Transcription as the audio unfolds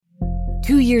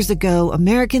2 years ago,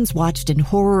 Americans watched in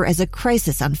horror as a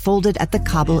crisis unfolded at the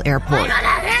Kabul airport.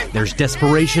 There's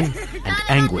desperation and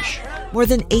anguish. More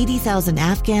than 80,000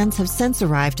 Afghans have since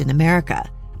arrived in America,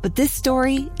 but this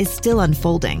story is still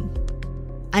unfolding.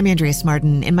 I'm Andrea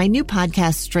Martin. In my new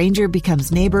podcast, Stranger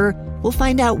Becomes Neighbor, we'll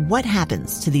find out what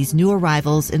happens to these new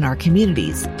arrivals in our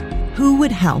communities. Who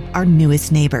would help our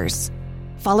newest neighbors?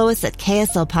 Follow us at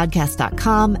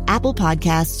kslpodcast.com, Apple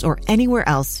Podcasts, or anywhere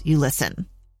else you listen.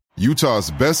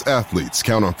 Utah's best athletes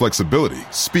count on flexibility,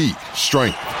 speed,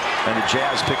 strength. And the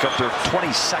Jazz pick up their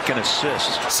 22nd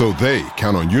assist. So they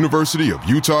count on University of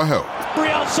Utah Health.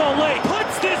 Real Salt Lake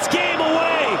puts this game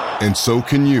away. And so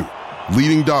can you.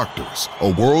 Leading doctors,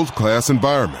 a world-class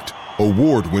environment,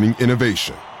 award-winning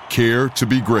innovation, care to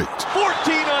be great.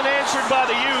 14 unanswered by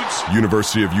the Utes.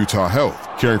 University of Utah Health,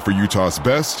 caring for Utah's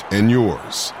best and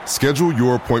yours. Schedule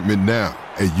your appointment now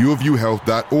at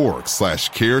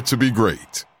uofuhealth.org/care to be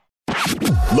great.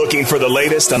 Looking for the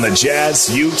latest on the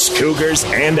Jazz, Utes, Cougars,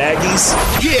 and Aggies?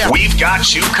 Yeah, we've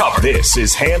got you covered. This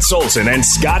is Hans Olsen and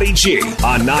Scotty G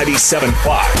on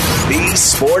 97.5, the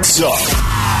Sports Zone.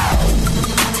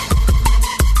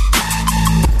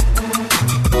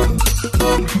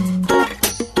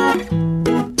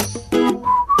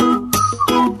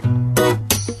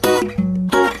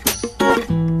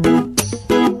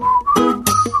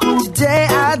 Today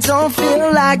I don't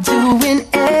feel like doing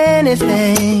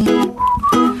anything.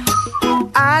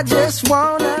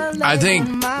 I think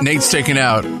Nate's taking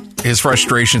out his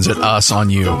frustrations at us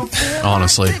on you,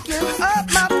 honestly.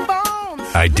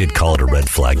 I did call it a red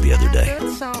flag the other day.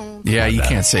 Yeah, you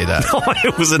can't say that. No,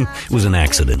 it was an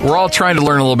accident. We're all trying to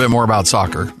learn a little bit more about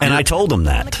soccer. And I told him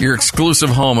that. Your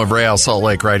exclusive home of Real Salt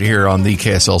Lake right here on the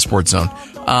KSL Sports Zone.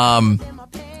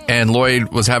 And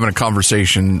Lloyd was having a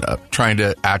conversation trying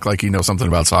to act like he knows something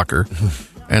about soccer.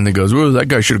 And he goes, "Well, that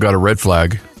guy should have got a red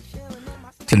flag,"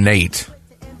 to Nate,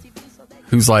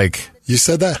 who's like... You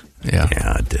said that? Yeah.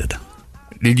 Yeah, I did.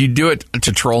 Did you do it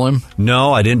to troll him?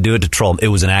 No, I didn't do it to troll him. It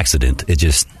was an accident. It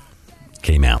just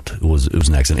came out. It was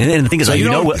an accident. And the thing is, So I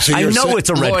know so it's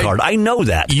a red Lloyd, card. I know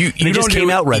that. You it just came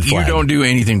out red flag. You don't do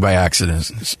anything by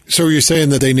accident. So you're saying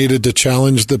that they needed to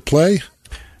challenge the play?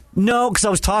 No, because I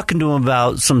was talking to him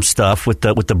about some stuff with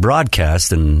the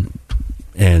broadcast and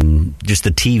just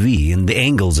the TV and the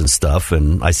angles and stuff.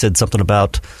 And I said something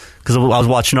about, because I was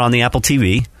watching it on the Apple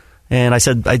TV, and I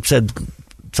said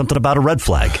something about a red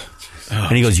flag.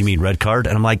 And he goes, "You mean red card?"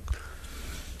 And I'm like,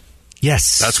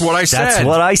 "Yes, that's what I said. That's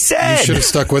what I said." You should have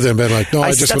stuck with him and been like, "No,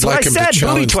 I just would like him to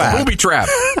challenge that." Booby trap.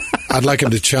 I'd like him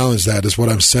to challenge that. Is what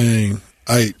I'm saying.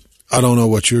 I don't know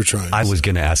what you're trying. I was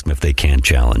going to ask him if they can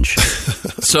challenge.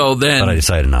 So then, but I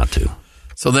decided not to.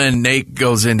 So then Nate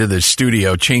goes into the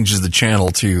studio, changes the channel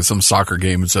to some soccer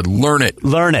game, and said, "Learn it,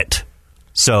 learn it."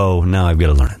 So now I've got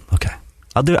to learn it. Okay,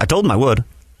 I'll do it. I told him I would.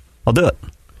 I'll do it.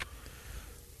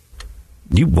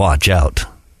 You watch out.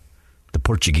 The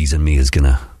Portuguese in me is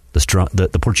gonna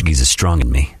the Portuguese is strong in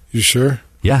me. You sure?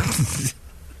 Yeah.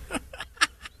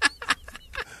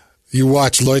 You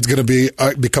watch. Lloyd's gonna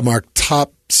become our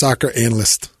top soccer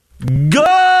analyst. Go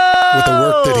with the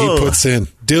work that he puts in,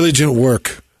 diligent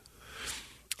work.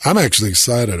 I'm actually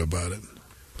excited about it.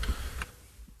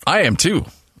 I am too.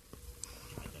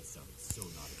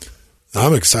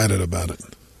 I'm excited about it.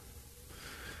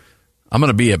 I'm going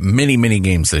to be at many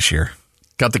games this year.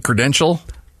 Got the credential.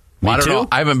 Me too. Know.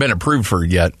 I haven't been approved for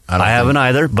it yet. I haven't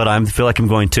either, but I feel like I'm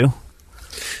going to.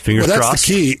 Fingers that's crossed.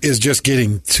 The key is just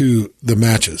getting to the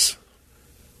matches.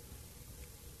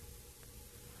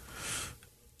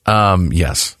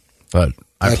 Yes, but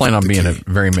I plan on being a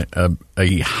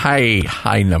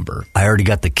high number. I already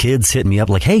got the kids hitting me up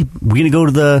like, "Hey, we're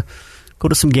going to go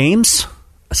to some games."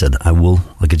 I said, "I will.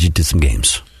 I'll get you to some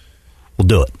games. We'll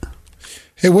do it."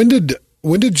 Hey, when did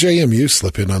JMU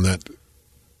slip in on that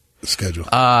schedule?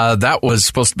 That was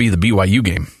supposed to be the BYU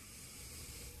game.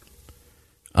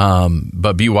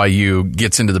 But BYU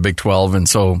gets into the Big 12, and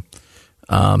so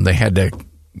they had to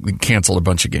cancel a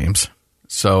bunch of games.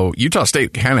 So Utah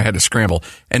State kind of had to scramble.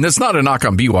 And it's not a knock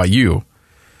on BYU.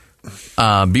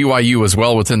 BYU was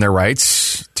well within their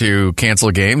rights to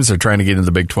cancel games. They're trying to get into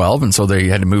the Big 12, and so they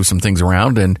had to move some things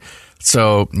around. And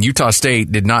so Utah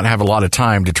State did not have a lot of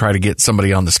time to try to get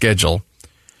somebody on the schedule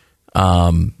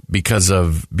because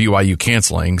of BYU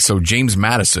canceling. So James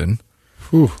Madison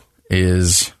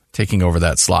is taking over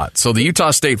that slot. So the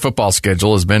Utah State football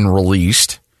schedule has been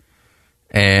released,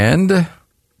 and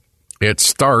it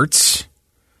starts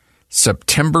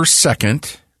September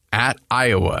 2nd at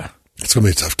Iowa. It's going to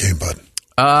be a tough game, bud.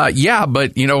 Yeah,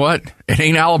 but you know what? It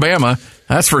ain't Alabama.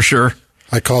 That's for sure.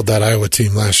 I called that Iowa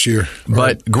team last year.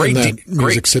 But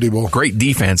Music City Bowl. Great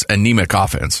defense, anemic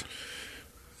offense.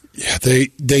 Yeah,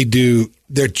 they do.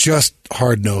 They're just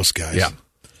hard-nosed guys. Yeah.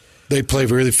 They play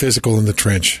really physical in the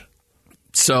trench.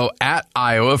 So at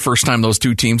Iowa, first time those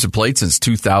two teams have played since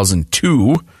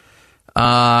 2002.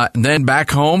 And then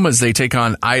back home as they take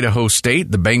on Idaho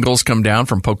State. The Bengals come down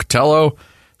from Pocatello.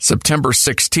 September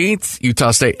 16th,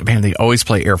 Utah State. Man, they always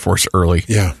play Air Force early.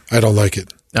 Yeah, I don't like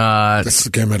it. That's the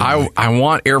game I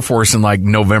want Air Force in like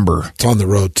November. It's on the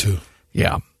road, too.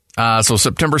 Yeah. So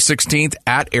September 16th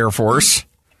at Air Force.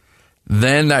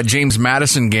 Then that James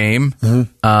Madison game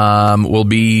will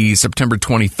be September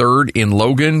 23rd in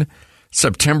Logan.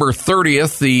 September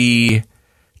 30th, the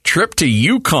trip to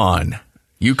UConn.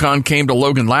 UConn came to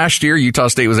Logan last year. Utah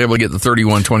State was able to get the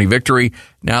 31-20 victory.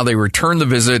 Now they return the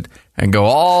visit and go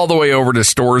all the way over to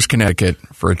Storrs, Connecticut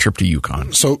for a trip to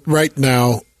UConn. So right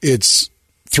now it's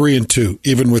 3-2,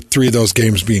 even with 3 of those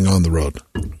games being on the road.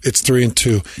 It's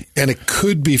 3-2, and it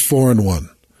could be 4-1.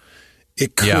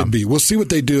 It could be. We'll see what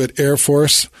they do at Air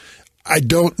Force. I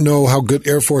don't know how good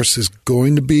Air Force is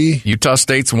going to be. Utah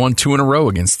State's won 2 in a row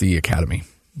against the Academy.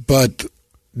 But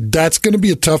that's going to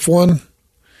be a tough one.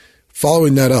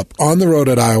 Following that up, on the road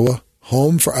at Iowa,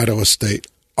 home for Idaho State,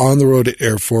 on the road at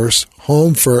Air Force,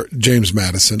 home for James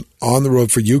Madison, on the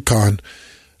road for UConn.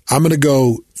 I'm going to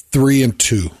go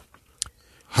 3-2,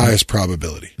 highest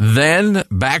probability. Then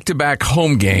back-to-back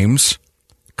home games,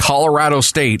 Colorado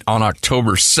State on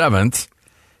October 7th,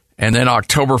 and then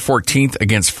October 14th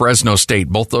against Fresno State.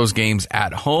 Both those games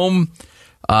at home.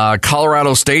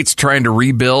 Colorado State's trying to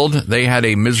rebuild. They had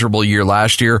a miserable year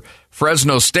last year.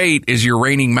 Fresno State is your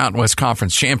reigning Mountain West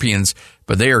Conference champions,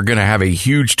 but they are going to have a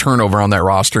huge turnover on that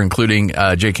roster, including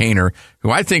Jake Haener, who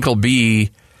I think will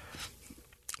be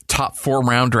top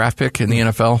 4-round draft pick in the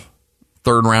NFL.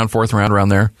 3rd round, 4th round, around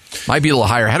there. Might be a little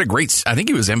higher. I think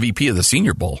he was MVP of the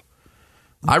Senior Bowl.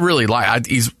 I really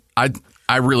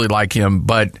like him,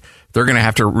 but they're going to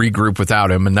have to regroup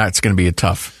without him, and that's going to be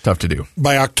tough to do.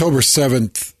 By October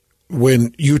 7th,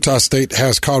 when Utah State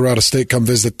has Colorado State come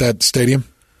visit that stadium,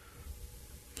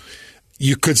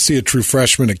 you could see a true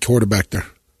freshman at quarterback there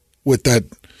with that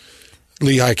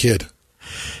Lehigh kid.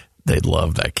 They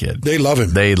love that kid. They love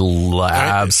him. They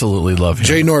absolutely love him.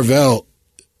 Jay Norvell.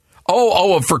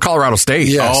 Oh, for Colorado State.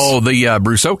 Yes. Oh, the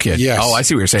Brousseau kid. Yes. Oh, I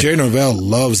see what you're saying. Jay Norvell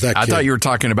loves that kid. I thought you were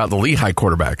talking about the Lehigh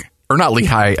quarterback. Or not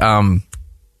Lehigh.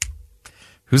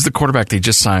 Who's the quarterback they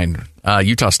just signed?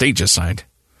 Utah State just signed.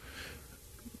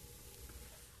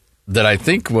 That I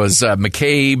think was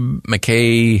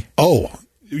McKay. Oh,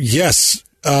 yes.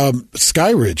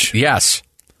 Skyridge. Yes.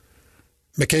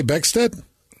 McKay Beckstead?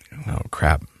 Oh,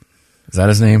 crap. Is that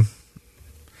his name?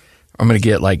 I'm going to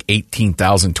get like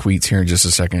 18,000 tweets here in just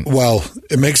a second. Well,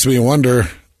 it makes me wonder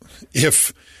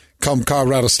if come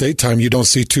Colorado State time, you don't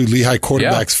see 2 Lehigh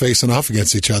quarterbacks facing off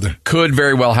against each other. Could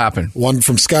very well happen. One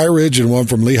from Skyridge and one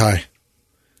from Lehigh.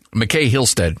 McKay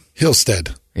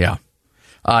Hillstead. Yeah.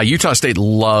 Utah State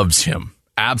loves him.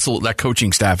 Absolutely. That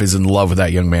coaching staff is in love with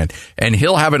that young man. And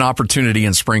he'll have an opportunity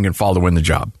in spring and fall to win the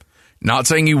job. Not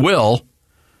saying he will,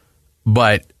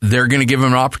 but they're going to give him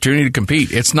an opportunity to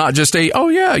compete. It's not just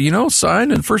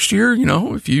sign in first year,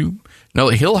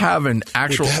 he'll have an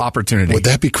actual opportunity. Would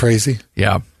that be crazy?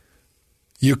 Yeah.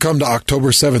 You come to October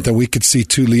 7th and we could see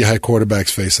 2 Lehigh quarterbacks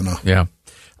facing off. Yeah.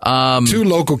 2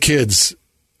 local kids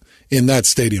in that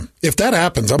stadium. If that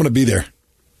happens, I'm going to be there.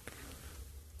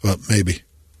 Well, maybe.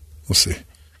 We'll see.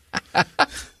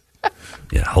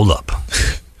 Yeah, hold up.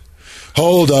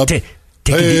 Hold up. Take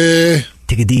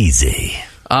it easy.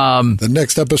 The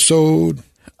next episode.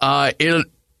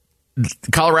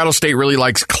 Colorado State really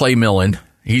likes Clay Millen.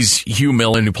 He's Hugh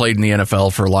Millen, who played in the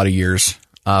NFL for a lot of years.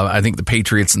 I think the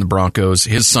Patriots and the Broncos.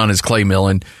 His son is Clay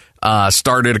Millen.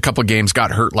 Started a couple of games,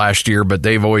 got hurt last year, but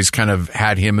they've always kind of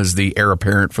had him as the heir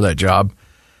apparent for that job.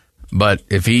 But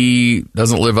if he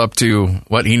doesn't live up to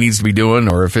what he needs to be doing,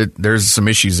 or if there's some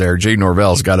issues there, Jay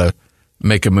Norvell's got to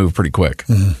make a move pretty quick.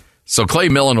 Mm-hmm. So Clay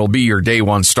Millen will be your day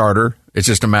one starter. It's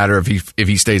just a matter of if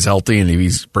he stays healthy and if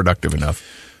he's productive enough.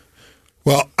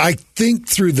 Well, I think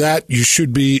through that you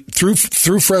should be through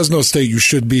Fresno State. You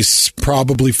should be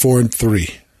probably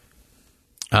 4-3.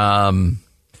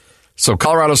 So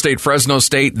Colorado State, Fresno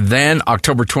State, then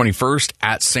October 21st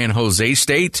at San Jose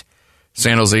State.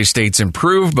 San Jose State's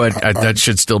improved, but that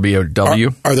should still be a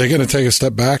W. Are they going to take a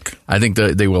step back? I think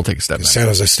they will take a step back. San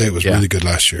Jose State was really good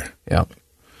last year. Yeah.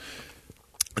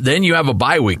 Then you have a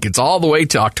bye week. It's all the way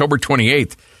to October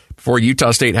 28th before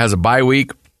Utah State has a bye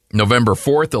week. November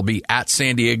 4th, they'll be at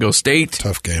San Diego State.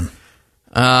 Tough game.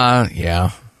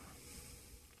 Yeah.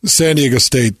 San Diego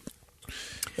State,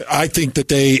 I think that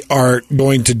they are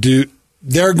going to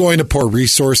they're going to pour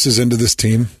resources into this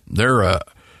team. They're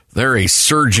a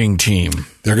surging team.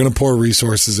 They're going to pour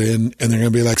resources in, and they're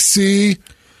going to be like, see,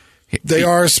 they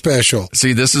are special.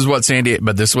 See, this is what San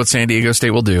Diego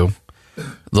State will do.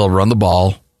 They'll run the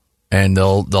ball, and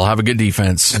they'll have a good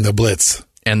defense, and they'll blitz,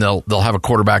 and they'll have a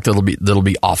quarterback that'll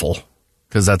be awful,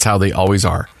 because that's how they always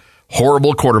are.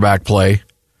 Horrible quarterback play,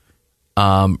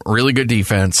 really good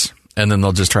defense, and then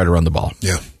they'll just try to run the ball.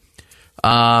 Yeah.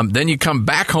 Then you come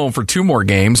back home for 2 more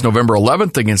games, November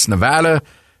 11th against Nevada,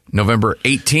 November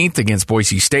 18th against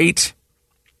Boise State,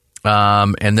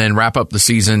 and then wrap up the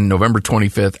season November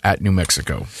 25th at New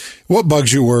Mexico. What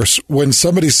bugs you worse, when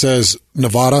somebody says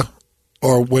Nevada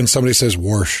or when somebody says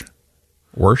Warsh?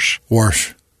 Warsh?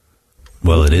 Warsh.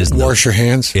 Well, it is. Wash your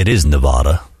hands. It is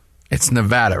Nevada. It's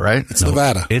Nevada, right? It's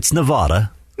Nevada. It's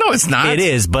Nevada. No, it's not. It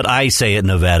is, but I say it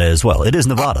Nevada as well. It is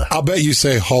Nevada. I'll bet you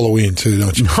say Halloween too,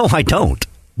 don't you? No, I don't.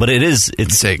 But it is.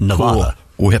 It's Nevada.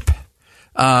 Cool whip.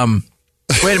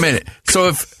 Wait a minute. So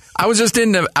if I was just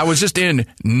in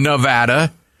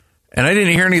Nevada, and I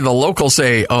didn't hear any of the locals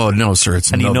say, "Oh no, sir,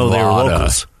 it's and Nevada." You know they were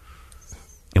locals.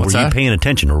 And were you paying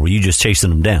attention, or were you just chasing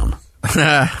them down?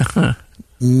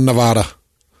 Nevada.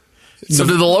 So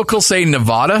did the locals say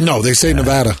Nevada? No, they say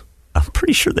Nevada. I'm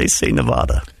pretty sure they say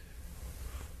Nevada.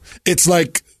 It's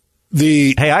like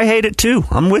the... Hey, I hate it too.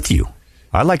 I'm with you.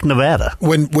 I like Nevada.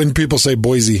 When people say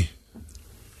Boise.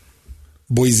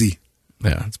 Boise.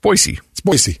 Yeah, it's Boise. It's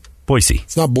Boise. Boise.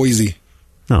 It's not Boise.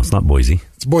 No, it's not Boise.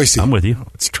 It's Boise. I'm with you.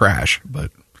 It's trash,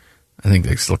 but I think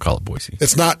they still call it Boise.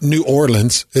 It's not New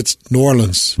Orleans. It's New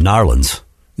Orleans. Narlands.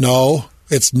 No,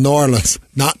 it's New Orleans.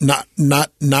 Not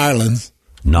Narlands.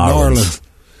 New Orleans.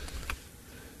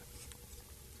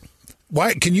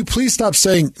 Why? Can you please stop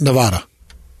saying Nevada?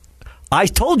 I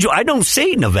told you I don't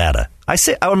say Nevada. I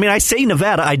say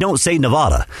Nevada. I don't say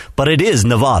Nevada, but it is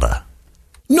Nevada.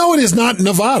 No, it is not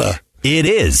Nevada. It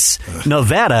is.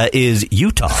 Nevada is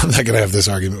Utah. I'm not going to have this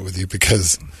argument with you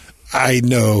because I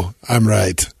know I'm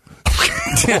right.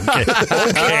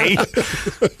 Okay.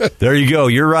 There you go.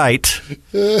 You're right.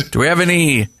 Do we have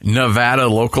any Nevada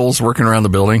locals working around the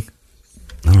building?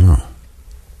 I don't know.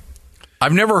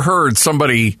 I've never heard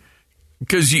somebody,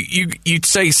 because you'd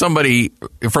say somebody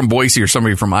from Boise or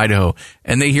somebody from Idaho,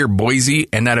 and they hear Boise,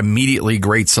 and that immediately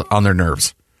grates on their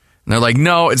nerves. And they're like,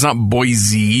 no, it's not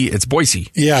Boise, it's Boise.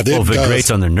 Yeah, well, if it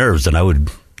grates on their nerves, then I would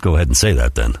go ahead and say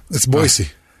that then. It's Boise.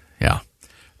 Yeah.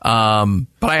 But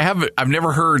I've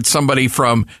never heard somebody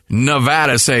from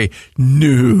Nevada say,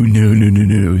 no,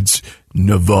 it's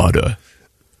Nevada.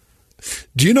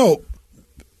 Do you know,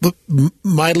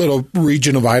 my little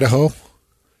region of Idaho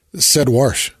said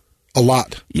wash a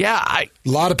lot. Yeah. A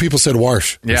lot of people said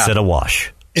wash. Yeah. Instead of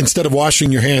wash. Instead of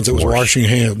washing your hands, it was washing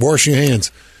your hands. Wash your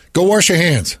hands. Go wash your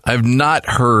hands. I've not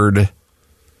heard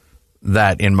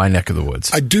that in my neck of the woods.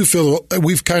 I do feel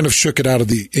we've kind of shook it out of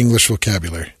the English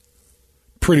vocabulary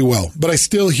pretty well, but I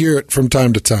still hear it from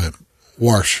time to time.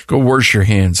 Wash. Go wash your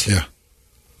hands. Yeah.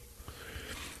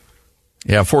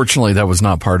 Yeah, fortunately, that was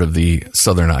not part of the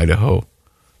Southern Idaho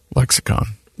lexicon.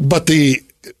 But the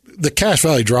Cache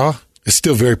Valley draw is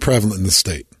still very prevalent in the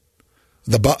state.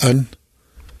 The button.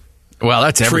 Well,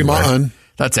 that's everywhere. Tremont.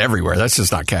 That's everywhere. That's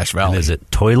just not Cache Valley. And is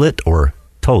it toilet or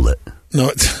toilet? No,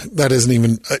 that isn't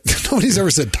even. Nobody's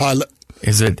ever said toilet.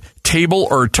 Is it table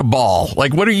or tabal?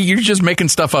 Like, what are you? You're just making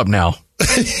stuff up now.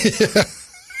 Yeah.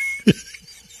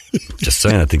 Just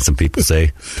saying, I think some people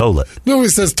say toilet. Nobody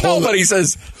says toilet. Nobody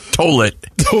says toilet.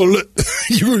 Toilet.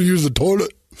 You want to use the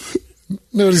toilet?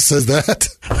 Nobody says that.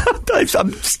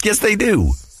 Yes, they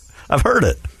do. I've heard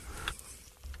it.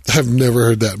 I've never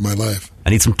heard that in my life.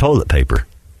 I need some toilet paper.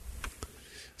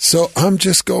 So I'm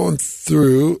just going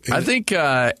through. I think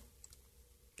 8-4,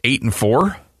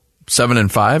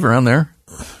 7-5, around there.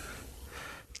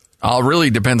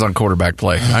 Really depends on quarterback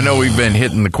play. I know we've been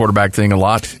hitting the quarterback thing a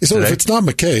lot. So today. if it's not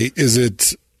McKay, is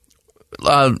it?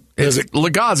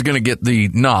 Legaud's going to get the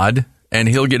nod, and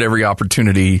he'll get every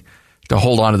opportunity to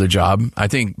hold on to the job. I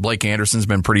think Blake Anderson's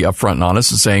been pretty upfront and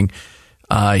honest in saying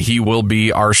he will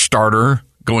be our starter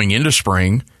going into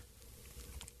spring.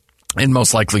 And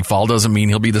most likely fall doesn't mean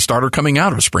he'll be the starter coming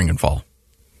out of spring and fall.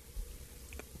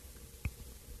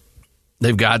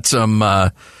 They've got some.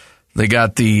 They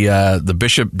got the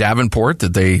Bishop Davenport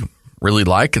that they really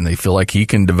like, and they feel like he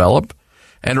can develop.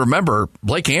 And remember,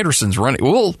 Blake Anderson's running.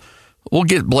 We'll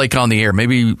get Blake on the air.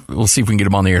 Maybe we'll see if we can get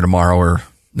him on the air tomorrow or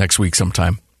next week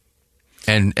sometime,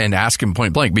 and ask him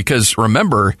point blank. Because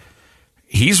remember,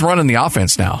 he's running the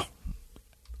offense now.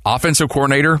 Offensive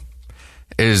coordinator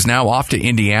is now off to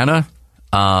Indiana.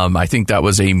 I think that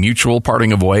was a mutual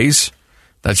parting of ways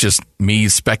That's just me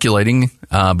speculating,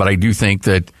 but I do think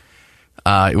that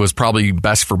it was probably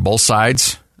best for both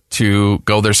sides to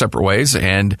go their separate ways.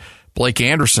 And Blake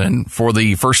Anderson, for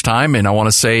the first time in I want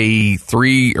to say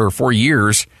 3 or 4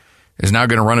 years, is now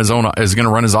going to run his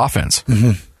offense.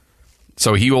 Mm-hmm.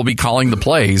 So he will be calling the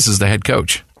plays as the head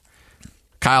coach.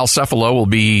 Kyle Cefalo will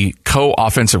be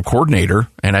co-offensive coordinator,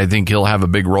 and I think he'll have a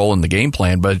big role in the game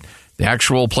plan, but the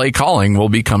actual play calling will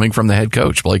be coming from the head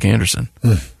coach, Blake Anderson.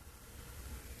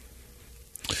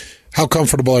 How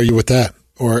comfortable are you with that?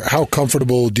 Or how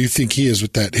comfortable do you think he is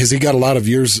with that? Has he got a lot of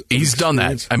years? He's done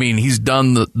that. I mean, he's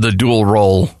done the dual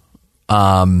role.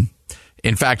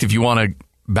 In fact, if you want to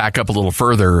back up a little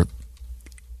further,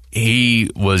 he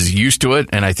was used to it,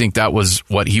 and I think that was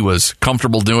what he was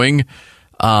comfortable doing.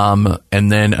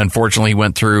 And then, unfortunately, he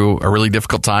went through a really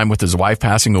difficult time with his wife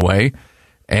passing away,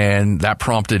 and that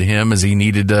prompted him, as he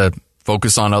needed to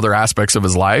focus on other aspects of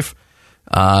his life,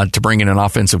 to bring in an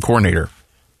offensive coordinator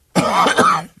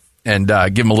and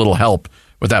give him a little help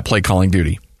with that play calling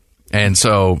duty. And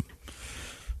so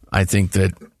I think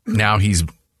that now he's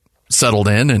settled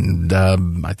in, and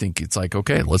I think it's like,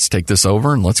 okay, let's take this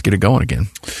over and let's get it going again.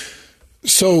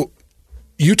 So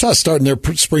Utah's starting their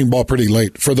spring ball pretty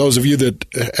late. For those of you that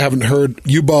haven't heard,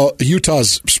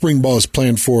 Utah's spring ball is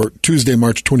planned for Tuesday,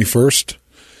 March 21st,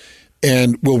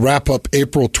 and will wrap up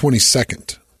April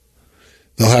 22nd.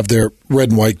 They'll have their red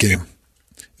and white game.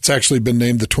 It's actually been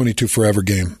named the 22 Forever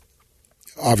game,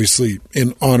 obviously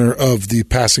in honor of the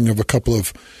passing of a couple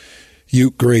of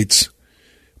Ute greats.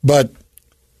 But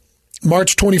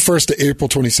March 21st to April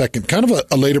 22nd, kind of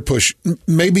a later push,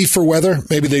 maybe for weather.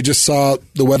 Maybe they just saw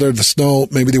the weather, the snow.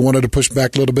 Maybe they wanted to push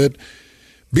back a little bit.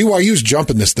 BYU's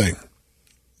jumping this thing.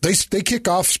 They kick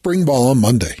off spring ball on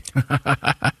Monday.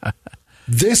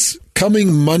 This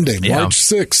coming Monday, March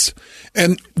 6th.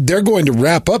 And they're going to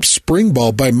wrap up spring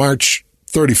ball by March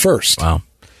 31st. Wow.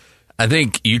 I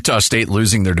think Utah State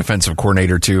losing their defensive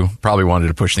coordinator, too, probably wanted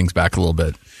to push things back a little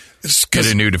bit.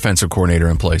 Get a new defensive coordinator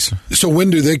in place. So when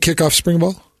do they kick off spring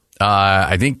ball?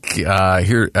 I think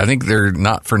they're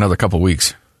not for another couple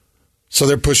weeks. So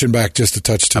they're pushing back just a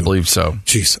touch, too. I believe so.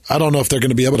 Jeez, I don't know if they're going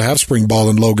to be able to have spring ball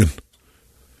in Logan.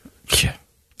 Yeah.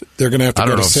 They're going to have to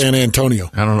go to San Antonio.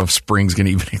 I don't know if spring's going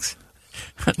to even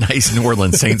a nice New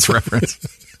Orleans Saints reference.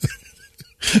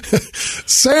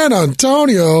 San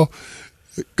Antonio,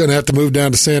 going to have to move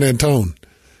down to San Antone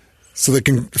so they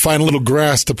can find a little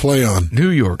grass to play on. New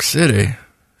York City.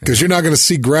 Because you're not going to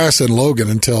see grass in Logan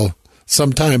until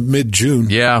sometime mid-June.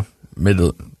 Yeah,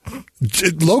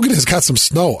 Logan has got some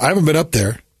snow. I haven't been up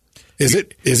there. Is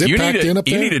it packed in up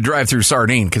there? You need to drive through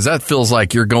Sardine because that feels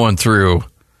like you're going through,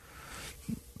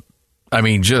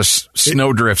 just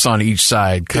snow drifts on each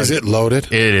side. Is it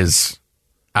loaded? It is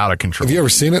out of control. Have you ever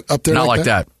seen it up there? Not like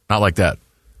that. Not like that.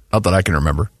 Not that I can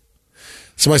remember.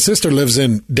 So my sister lives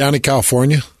in Downey,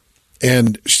 California,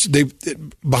 and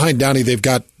behind Downey they've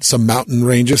got some mountain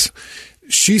ranges.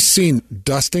 She's seen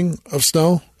dusting of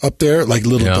snow up there, like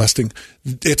little dusting.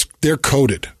 They're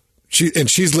coated.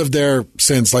 She's lived there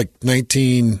since like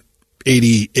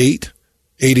 1988,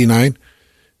 89.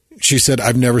 She said,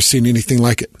 I've never seen anything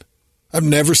like it. I've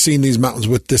never seen these mountains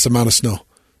with this amount of snow.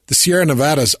 The Sierra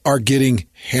Nevadas are getting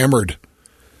hammered.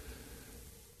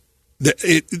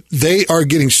 They are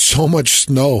getting so much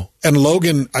snow. And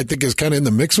Logan, I think, is kind of in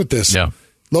the mix with this. Yeah.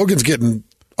 Logan's getting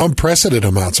unprecedented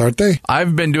amounts, aren't they?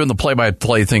 I've been doing the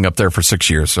play-by-play thing up there for 6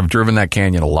 years. I've driven that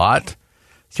canyon a lot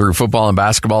through football and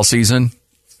basketball season.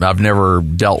 I've never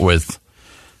dealt with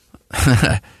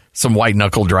some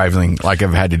white-knuckle driving like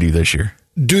I've had to do this year.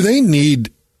 Do they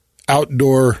need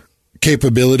outdoor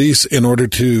capabilities in order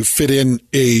to fit in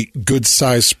a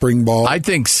good-sized spring ball? I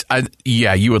think,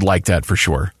 you would like that for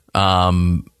sure.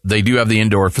 They do have the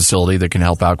indoor facility that can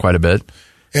help out quite a bit.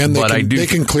 And they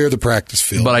can clear the practice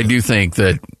field. But I do think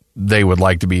that they would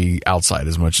like to be outside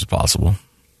as much as possible.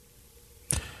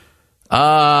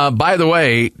 By the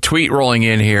way, tweet rolling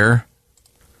in here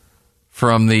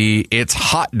from the It's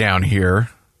Hot Down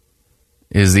Here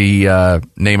is the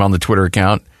name on the Twitter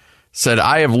account. Said,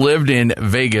 I have lived in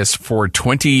Vegas for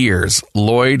 20 years.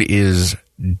 Lloyd is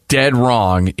dead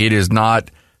wrong. It is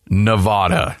not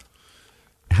Nevada.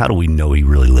 How do we know he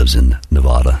really lives in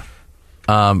Nevada?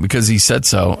 Because he said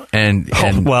so. And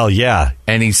yeah.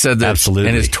 And he said that. Absolutely.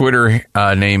 And his Twitter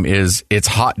name is It's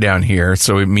Hot Down Here,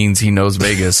 so it means he knows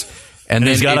Vegas. And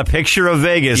he's got a picture of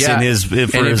Vegas in his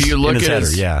if you look at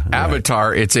his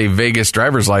avatar, it's a Vegas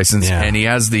driver's license, and he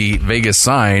has the Vegas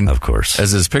sign, of course,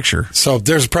 as his picture. So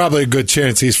there's probably a good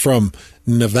chance he's from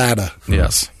Nevada.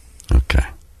 Yes. Okay.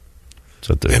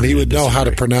 So and he would know how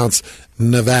to pronounce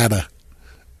Nevada.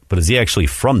 But is he actually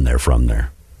from there?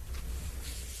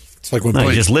 It's like when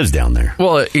he just lives down there.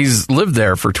 Well, he's lived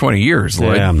there for 20 years,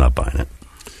 Lloyd. Yeah, I'm not buying it.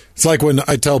 It's like when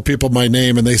I tell people my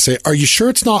name and they say, "Are you sure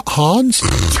it's not Hans?"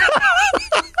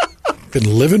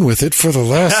 Been living with it for the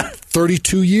last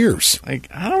 32 years. Like,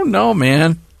 I don't know,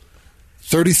 man.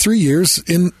 33 years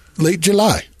in late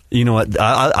July. You know what?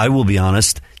 I will be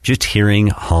honest. Just hearing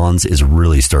Hans is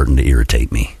really starting to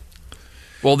irritate me.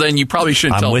 Well, then you probably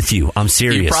shouldn't tell. I'm with you. I'm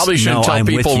serious. You probably shouldn't tell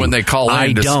people when they call in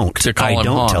I to don't call him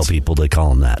Hans. tell people to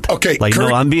call him that. Okay. Like, no,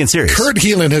 I'm being serious. Kurt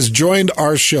Heelan has joined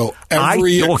our show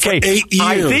every year for 8 years.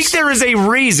 I think there is a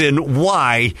reason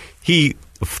why he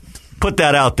put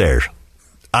that out there.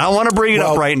 I don't want to bring it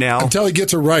up right now. Until he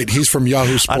gets it right. He's from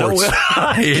Yahoo Sports.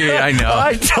 I know.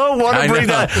 I don't want to bring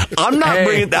that. I'm not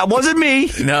bringing that. Wasn't me.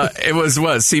 No, it was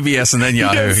what? CBS and then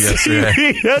Yahoo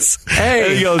yesterday. Yes.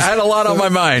 Hey, I had a lot on my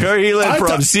mind. Kurt Heelan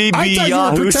from CB I thought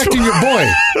Yahoo. you were protecting your boy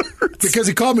because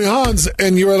he called me Hans,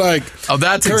 and you were like, "Oh,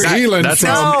 that's Kurt Heelan."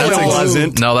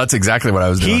 That's exactly what I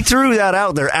was doing. He threw that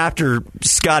out there after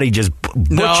Scotty just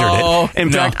butchered it. In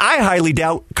fact, I highly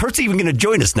doubt Kurt's even going to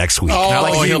join us next week.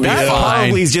 He'll be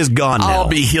fine. He's just gone now.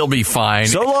 He'll be fine.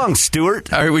 So long,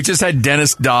 Stuart. All right, we just had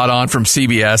Dennis Dodd on from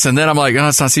CBS, and then I'm like, oh,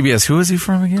 it's not CBS. Who is he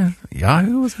from again?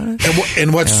 Yahoo was that?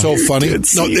 And what's so funny? And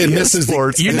this is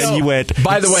Sports. And then you went.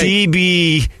 By the way,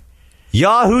 CB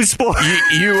Yahoo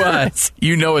Sports.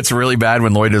 You know it's really bad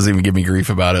when Lloyd doesn't even give me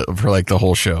grief about it for like the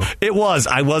whole show. It was.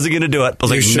 I wasn't going to do it. I was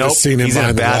like, nope. Seen him he's in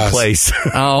a bad place.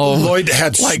 Oh, Lloyd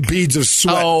had beads of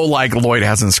sweat. Oh, like Lloyd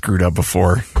hasn't screwed up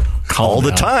before. All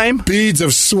the time. Beads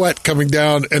of sweat coming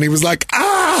down, and he was like,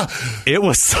 ah! It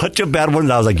was such a bad one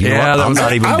that I was like, you know what? I'm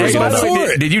not even digging it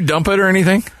up. Did you dump it or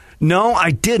anything? No, I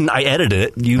didn't. I edited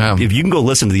it. If you can go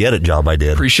listen to the edit job I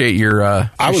did. Appreciate your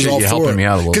I was all helping me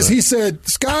out a little bit. Because he said,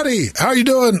 Scotty, how you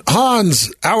doing?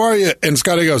 Hans, how are you? And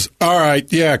Scotty goes, all right,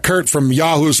 yeah, Kurt from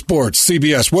Yahoo Sports,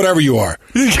 CBS, whatever you are.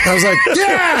 I was like,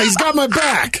 yeah, he's got my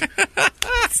back.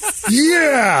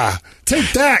 Yeah.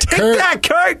 Take that, Kurt. Take that,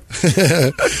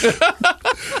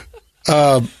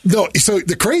 Kurt. No, so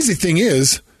the crazy thing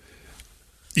is,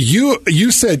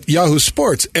 you said Yahoo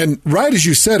Sports, and right as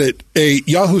you said it, a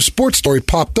Yahoo Sports story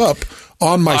popped up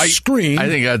on my screen. I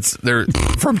think that's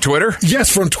from Twitter. Yes,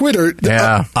 from Twitter.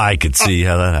 Yeah, I could see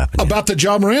how that happened. About the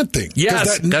Ja Morant thing.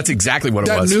 Yes, that's exactly what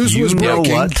it was. That news was breaking.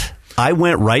 You know what? I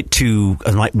went right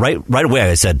away.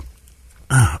 I said,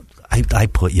 I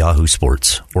put Yahoo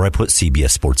Sports or I put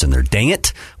CBS Sports in there. Dang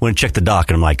it! Went and checked the doc,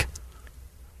 and I'm like,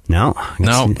 No.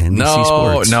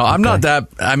 Sports. I'm not that.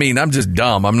 I mean, I'm just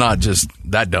dumb. I'm not just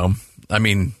that dumb. I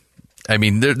mean,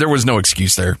 there was no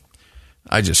excuse there.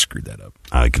 I just screwed that up.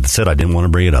 I could have said I didn't want to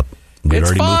bring it up.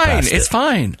 It's fine. It's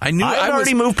fine. I knew I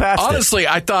already moved past it. Honestly,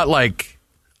 I thought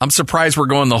I'm surprised we're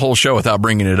going the whole show without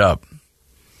bringing it up.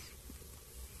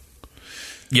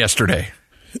 Yesterday.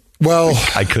 Well,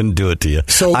 I couldn't do it to you.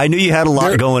 So I knew you had a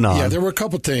lot going on. Yeah, there were a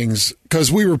couple things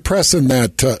because we were pressing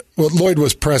that. Lloyd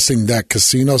was pressing that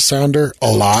casino sounder a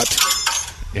lot.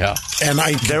 Yeah, and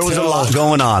there was a lot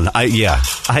going on. I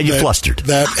had you flustered.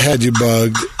 That had you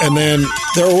bugged, and then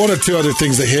there were one or two other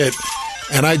things that hit,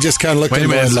 and I just kind of looked at him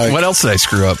like, "What else did I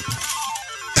screw up?"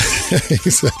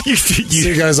 He said, "See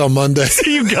you guys on Monday."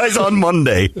 See you guys on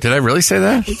Monday. Did I really say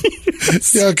that?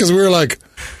 Yeah, because we were like.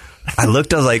 I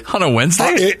looked, I was like, on a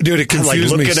Wednesday? Dude, it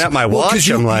confused me. Looking at my watch,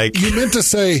 I'm like... You meant to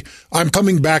say, I'm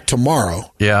coming back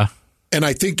tomorrow. Yeah. And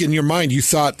I think in your mind, you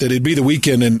thought that it'd be the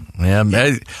weekend. And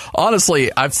yeah,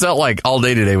 honestly, I felt like all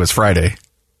day today was Friday.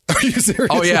 Are you serious?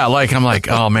 Oh, yeah. I'm like,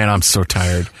 oh, man, I'm so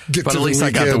tired. But at least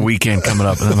I got the weekend coming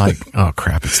up. And I'm like, oh,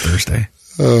 crap, it's Thursday.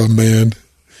 Oh, man.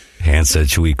 Han said,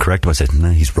 should we correct him? I said,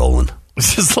 no, he's rolling.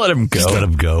 Just let him go. Just let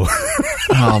him go.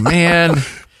 Oh, man.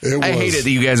 I hated that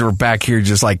you guys were back here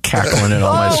just like cackling at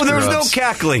all my screw-ups. There's no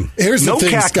cackling. Here's the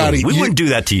thing, Scotty. We wouldn't do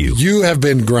that to you. You have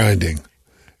been grinding.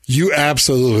 You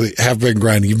absolutely have been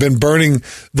grinding. You've been burning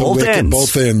the wick at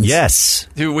both ends. Yes.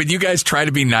 Dude, when you guys try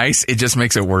to be nice, it just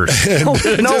makes it worse.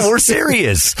 No, we're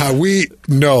serious. How we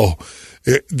know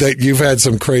that you've had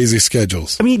some crazy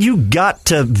schedules. I mean, you got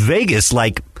to Vegas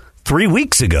like 3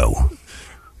 weeks ago.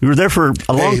 You were there for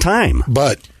a long time.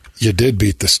 But you did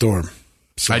beat the storm.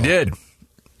 So. I did.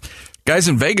 Guys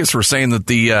in Vegas were saying that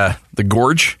the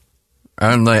gorge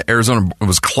on the Arizona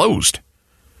was closed.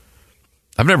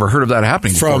 I've never heard of that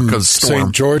happening from before,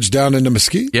 St. George down into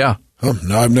Mesquite. Yeah. Oh,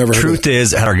 no, I've never heard Truth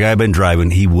is, had our guy been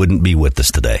driving, he wouldn't be with us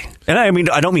today. And I mean,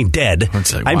 I don't mean dead. I'd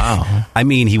say, wow. I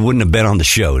mean, he wouldn't have been on the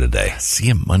show today. See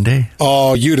him Monday?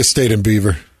 Oh, you'd have stayed in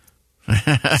Beaver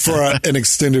for an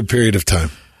extended period of time.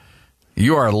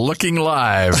 You are looking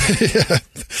live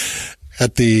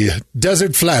at the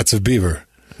desert flats of Beaver.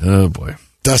 Oh, boy.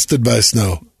 Dusted by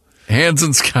snow. Hans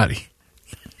and Scotty.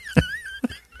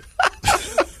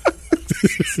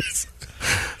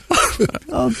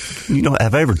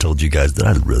 Have I ever told you guys that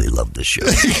I really love this show?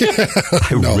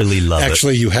 I really love it.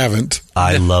 Actually, you haven't.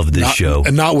 I love this show.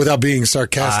 And not without being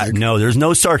sarcastic. No, there's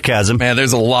no sarcasm. Man,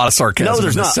 there's a lot of sarcasm. No,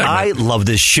 there's in this not. segment. I love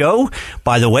this show.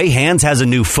 By the way, Hans has a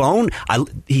new phone.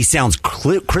 He sounds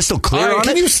crystal clear on it.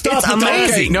 Can you stop? It's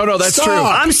amazing. Okay, no, that's Stop. true.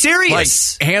 I'm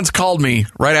serious. Like, Hans called me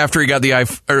right after he got the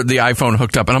iPhone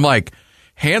hooked up, and I'm like,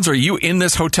 Hans, are you in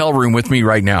this hotel room with me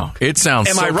right now? It sounds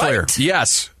Am so I right? clear.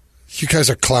 Yes. You guys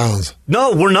are clowns.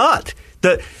 No, we're not.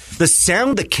 The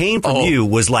sound that came from you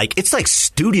was like, it's like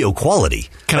studio quality.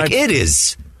 It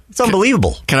is. It's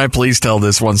unbelievable. Can I please tell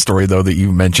this one story, though, that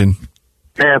you mentioned?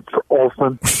 Hans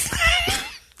Olsen.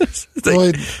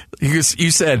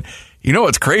 You said, you know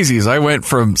what's crazy is I went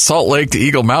from Salt Lake to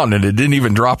Eagle Mountain and it didn't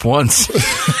even drop once.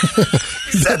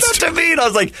 That's what I mean. I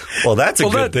was like, well, that's a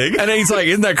good thing. And then he's like,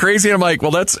 isn't that crazy? And I'm like,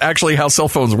 well, that's actually how cell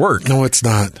phones work. No, it's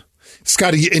not.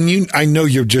 Scotty, and I know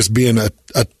you're just being a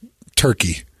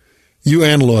turkey. You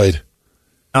and Lloyd.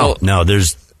 Oh, no,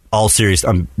 there's all serious.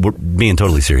 We're being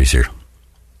totally serious here.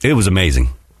 It was amazing.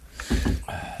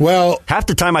 Well, half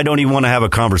the time I don't even want to have a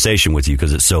conversation with you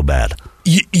because it's so bad.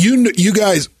 You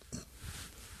guys.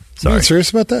 Sorry. Are you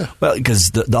serious about that? Well, because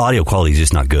the audio quality is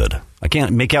just not good. I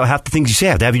can't make out half the things you say.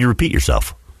 I have to have you repeat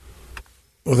yourself.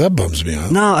 Well, that bums me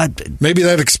out. No, maybe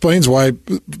that explains why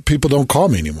people don't call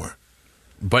me anymore.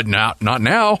 But not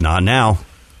now. Not now.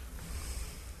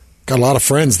 Got a lot of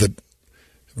friends that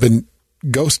have been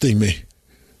ghosting me.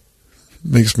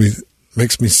 Makes me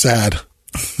sad.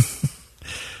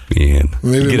 Man,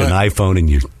 maybe you get an iPhone and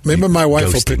maybe my wife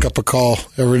ghosting. will pick up a call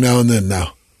every now and then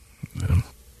now. Yeah.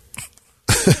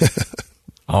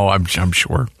 Oh, I'm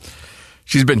sure.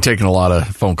 She's been taking a lot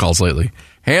of phone calls lately.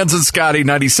 Hans and Scotty,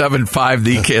 97.5,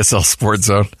 the KSL Sports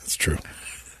Zone. That's true.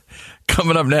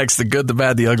 Coming up next, the good, the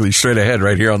bad, the ugly, straight ahead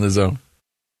right here on the Zone.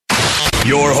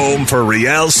 Your home for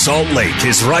Real Salt Lake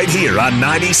is right here on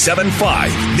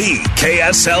 97.5, the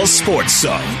KSL Sports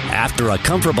Zone. After a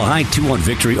come-from-behind 2-1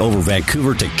 victory over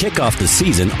Vancouver to kick off the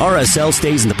season, RSL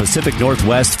stays in the Pacific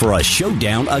Northwest for a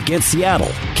showdown against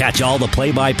Seattle. Catch all the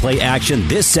play-by-play action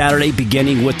this Saturday,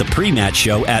 beginning with the pre-match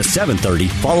show at 7:30,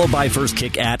 followed by first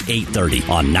kick at 8:30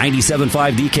 on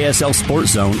 97.5, the KSL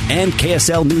Sports Zone and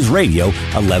KSL News Radio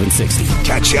 1160.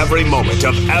 Catch every moment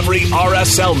of every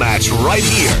RSL match right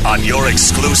here on your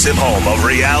exclusive home of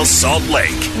Real Salt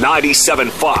Lake.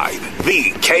 97.5,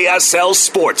 the KSL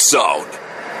Sports Zone.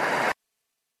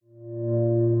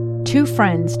 Two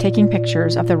friends taking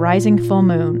pictures of the rising full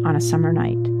moon on a summer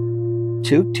night.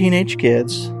 Two teenage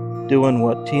kids doing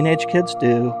what teenage kids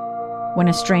do. When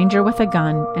a stranger with a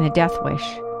gun and a death wish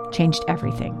changed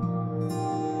everything.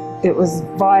 It was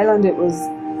violent, it was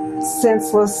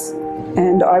senseless,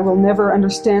 and I will never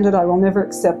understand it, I will never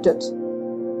accept it.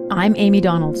 I'm Amy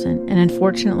Donaldson, and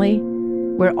unfortunately,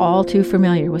 we're all too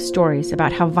familiar with stories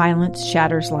about how violence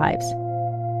shatters lives.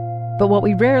 But what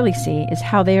we rarely see is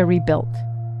how they are rebuilt.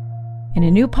 In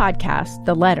a new podcast,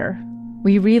 The Letter,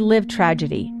 we relive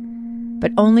tragedy,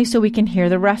 but only so we can hear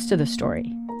the rest of the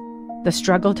story. The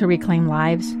struggle to reclaim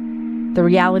lives, the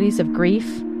realities of grief,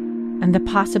 and the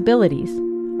possibilities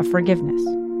of forgiveness.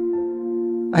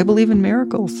 I believe in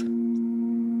miracles.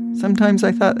 Sometimes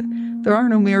I thought, there are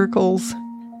no miracles.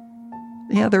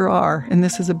 Yeah, there are, and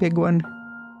this is a big one.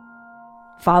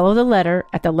 Follow The Letter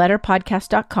at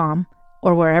theletterpodcast.com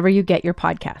or wherever you get your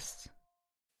podcasts.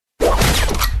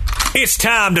 It's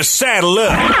time to saddle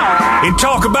up and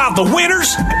talk about the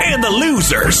winners and the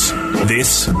losers.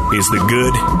 This is the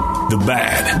good, the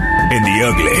bad, and the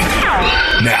ugly.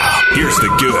 Now, here's the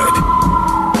good.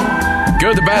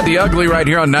 Good, the bad, the ugly right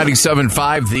here on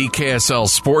 97.5, the KSL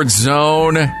Sports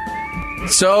Zone.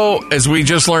 So, as we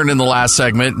just learned in the last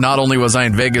segment, not only was I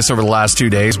in Vegas over the last 2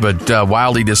 days, but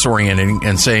wildly disorienting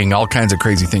and saying all kinds of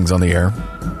crazy things on the air.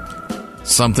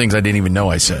 Some things I didn't even know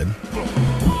I said.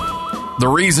 The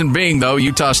reason being, though,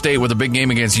 Utah State with a big game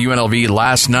against UNLV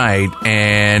last night,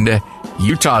 and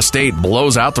Utah State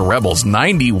blows out the Rebels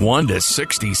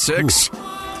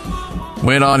 91-66.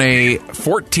 Went on a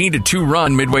 14-2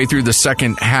 run midway through the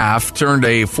second half, turned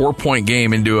a 4-point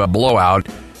game into a blowout.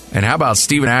 And how about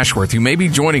Stephen Ashworth, who may be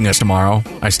joining us tomorrow?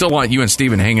 I still want you and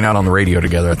Stephen hanging out on the radio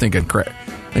together. I think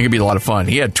it'd be a lot of fun.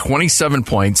 He had 27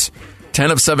 points,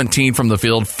 10 of 17 from the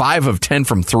field, 5 of 10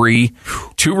 from 3,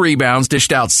 2 rebounds,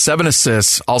 dished out 7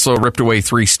 assists, also ripped away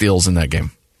 3 steals in that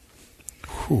game.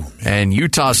 And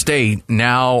Utah State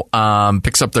now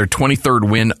picks up their 23rd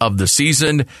win of the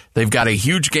season. They've got a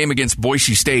huge game against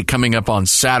Boise State coming up on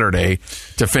Saturday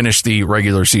to finish the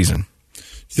regular season. You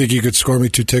think you could score me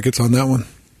 2 tickets on that one?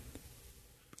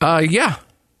 Yeah.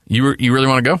 You really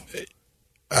want to go?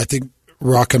 I think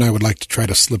Rock and I would like to try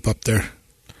to slip up there.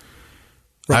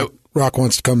 Rock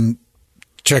wants to come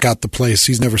check out the place.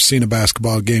 He's never seen a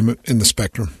basketball game in the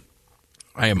Spectrum.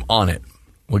 I am on it.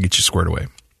 We'll get you squared away.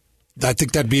 I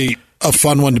think that'd be a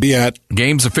fun one to be at.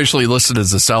 Game's officially listed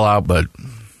as a sellout, but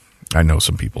I know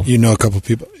some people. You know a couple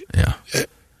people. Yeah.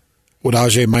 Would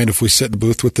Ajay mind if we sit in the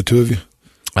booth with the two of you?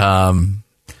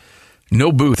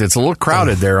 No booth. It's a little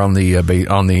crowded there on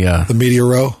the media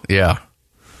row. Yeah.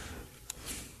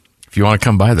 If you want to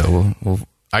come by, though,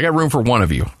 I got room for one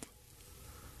of you.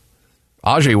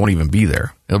 Ajay won't even be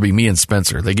there. It'll be me and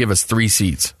Spencer. They give us 3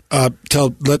 seats.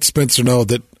 Let Spencer know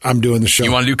that I'm doing the show.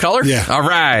 You want to do color? Yeah. All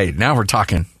right. Now we're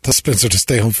talking. Tell Spencer to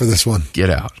stay home for this one. Get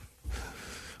out.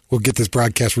 We'll get this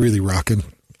broadcast really rocking.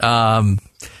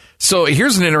 So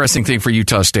here's an interesting thing for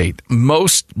Utah State.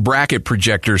 Most bracket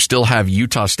projectors still have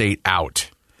Utah State out.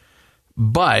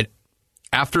 But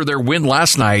after their win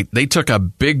last night, they took a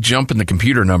big jump in the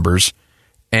computer numbers.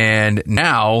 And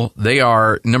now they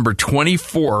are number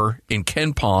 24 in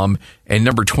KenPom and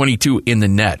number 22 in the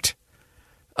net.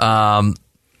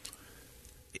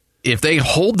 If they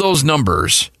hold those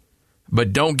numbers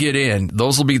but don't get in,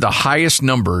 those will be the highest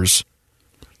numbers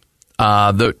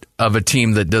of a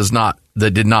team that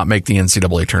did not make the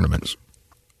NCAA tournament.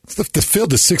 The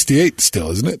field is 68 still,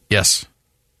 isn't it? Yes.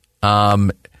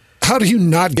 How do you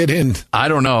not get in? I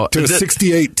don't know. To a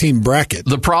 68 team bracket.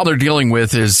 The problem they're dealing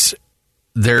with is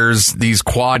there's these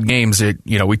quad games that,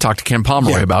 we talked to Ken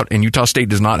Pomeroy about, and Utah State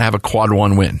does not have a quad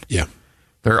 1 win. Yeah.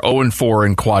 They're 0-4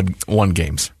 in quad 1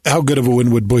 games. How good of a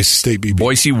win would Boise State be?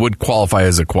 Boise would qualify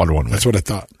as a quad 1 win. That's what I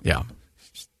thought. Yeah.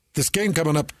 This game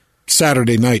coming up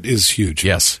Saturday night is huge.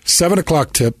 Yes.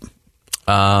 7:00 tip.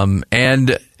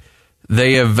 And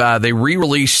they have they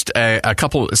re-released a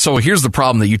couple. So here's the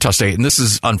problem that Utah State, and this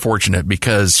is unfortunate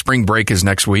because spring break is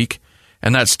next week,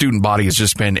 and that student body has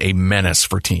just been a menace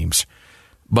for teams.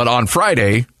 But on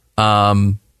Friday,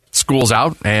 school's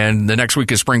out, and the next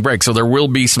week is spring break. So there will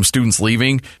be some students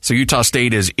leaving. So Utah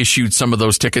State has issued some of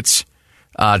those tickets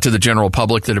to the general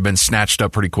public that have been snatched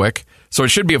up pretty quick. So it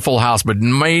should be a full house, but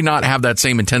may not have that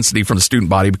same intensity from the student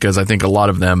body because I think a lot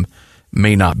of them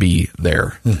may not be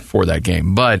there for that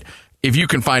game. But if you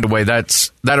can find a way,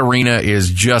 that arena is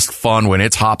just fun when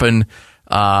it's hopping.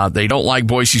 They don't like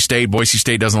Boise State. Boise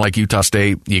State doesn't like Utah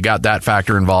State. You got that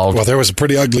factor involved. Well, there was a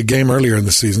pretty ugly game earlier in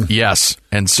the season. Yes.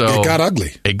 And so it got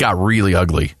ugly. It got really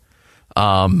ugly.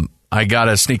 I got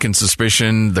a sneaking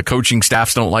suspicion the coaching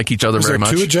staffs don't like each other very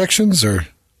much. Was there 2 ejections or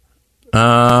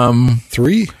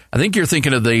 3? I think you're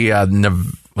thinking of the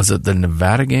was it the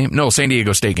Nevada game? No, San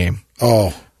Diego State game.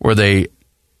 Oh, where they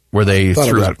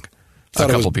threw out a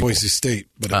couple people. Boise State,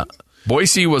 but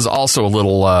Boise was also a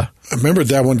little. I remember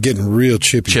that one getting real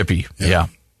chippy. Chippy, yeah.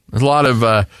 There's a lot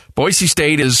of Boise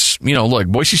State is look.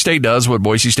 Boise State does what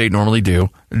Boise State normally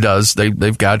does.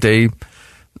 They've got some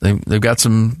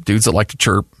dudes that like to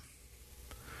chirp,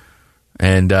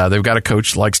 and they've got a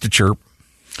coach that likes to chirp,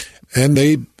 and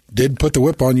they did put the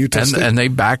whip on Utah State, and they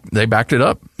backed it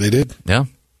up. They did, yeah.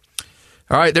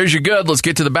 All right, there's your good. Let's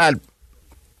get to the bad.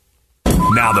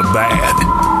 Now the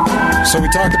bad. So we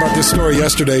talked about this story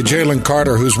yesterday. Jalen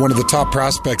Carter, who's one of the top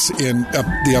prospects in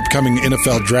the upcoming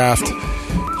NFL draft,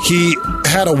 he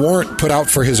had a warrant put out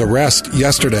for his arrest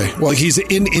yesterday. Well, he's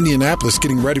in Indianapolis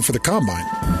getting ready for the Combine.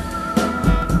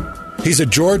 He's a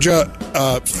Georgia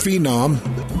phenom,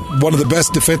 one of the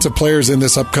best defensive players in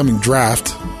this upcoming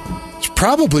draft. He's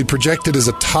probably projected as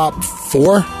a top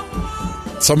 4.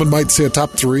 Someone might say a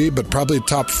top 3, but probably a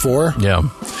top 4. Yeah.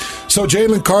 So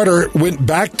Jalen Carter went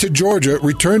back to Georgia,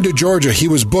 returned to Georgia. He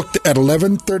was booked at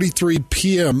 11:33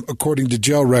 p.m., according to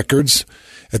jail records,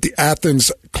 at the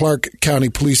Athens Clark County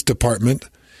Police Department.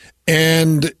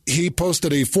 And he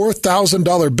posted a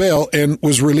 $4,000 bail and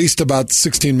was released about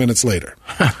 16 minutes later.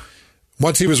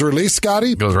 Once he was released,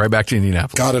 Scotty goes right back to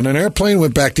Indianapolis. Got in an airplane,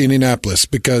 went back to Indianapolis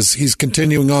because he's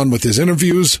continuing on with his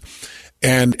interviews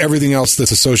and everything else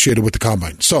that's associated with the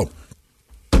Combine. So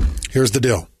here's the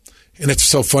deal. And it's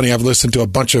so funny. I've listened to a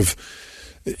bunch of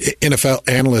NFL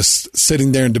analysts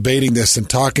sitting there and debating this and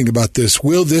talking about this.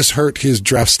 Will this hurt his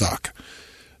draft stock?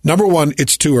 Number one,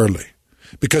 it's too early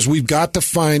because we've got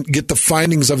to get the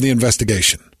findings of the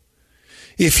investigation.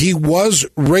 If he was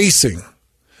racing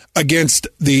against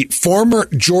the former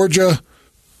Georgia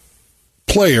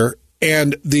player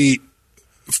and the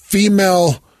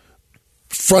female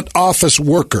front office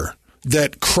worker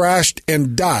that crashed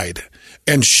and died,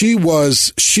 and she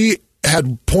had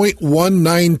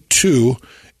 0.192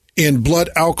 in blood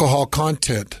alcohol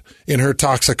content in her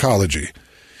toxicology.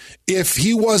 If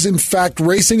he was in fact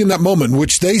racing in that moment,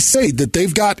 which they say that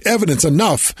they've got evidence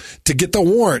enough to get the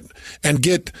warrant and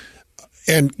get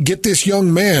and get this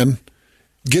young man,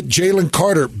 get Jalen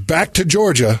Carter back to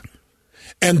Georgia,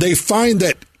 and they find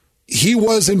that he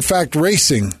was in fact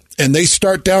racing, and they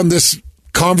start down this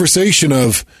conversation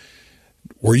of,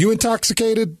 were you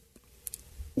intoxicated?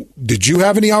 Did you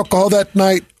have any alcohol that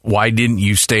night? Why didn't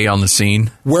you stay on the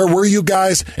scene? Where were you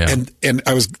guys? Yeah. And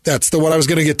that's the one I was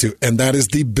going to get to, and that is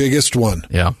the biggest one.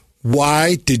 Yeah.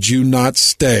 Why did you not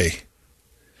stay?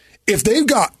 If they've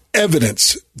got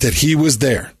evidence that he was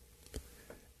there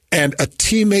and a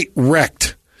teammate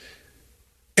wrecked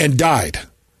and died,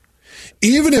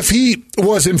 even if he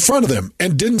was in front of them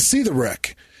and didn't see the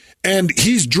wreck, and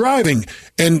he's driving,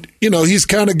 and, he's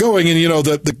kind of going, and,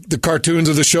 the cartoons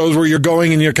of the shows where you're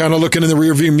going and you're kind of looking in the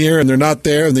rearview mirror and they're not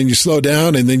there, and then you slow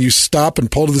down and then you stop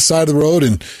and pull to the side of the road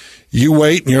and you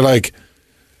wait and you're like,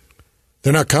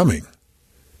 they're not coming.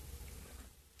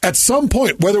 At some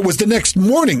point, whether it was the next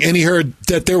morning and he heard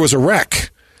that there was a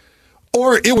wreck,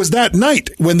 or it was that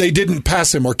night when they didn't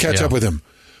pass him or catch up with him,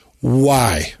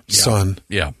 why, son?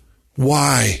 Yeah.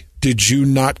 Why did you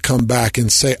not come back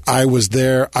and say, I was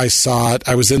there, I saw it,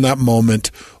 I was in that moment?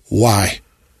 Why?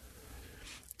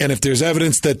 And if there's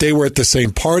evidence that they were at the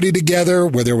same party together,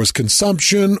 where there was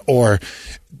consumption, or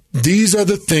these are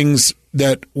the things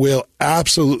that will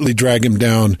absolutely drag him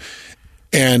down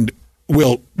and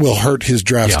will hurt his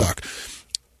draft stock.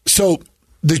 So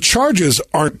the charges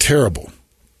aren't terrible.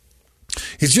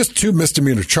 It's just 2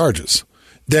 misdemeanor charges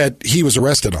that he was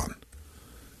arrested on.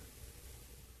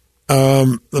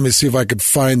 Let me see if I could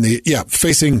find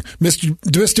facing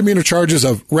misdemeanor charges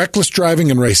of reckless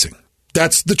driving and racing.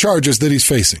 That's the charges that he's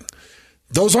facing.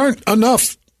 Those aren't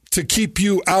enough to keep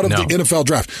you out of the NFL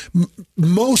draft.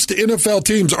 Most NFL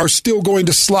teams are still going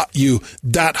to slot you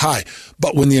that high.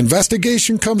 But when the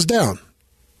investigation comes down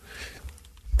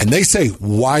and they say,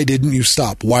 why didn't you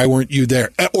stop? Why weren't you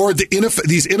there? Or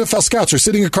these NFL scouts are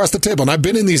sitting across the table, and I've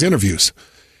been in these interviews,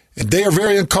 and they are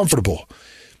very uncomfortable.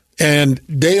 And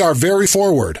they are very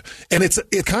forward. And it's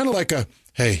kind of like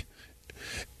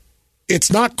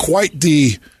it's not quite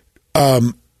the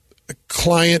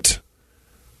client,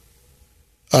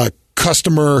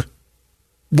 customer,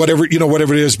 whatever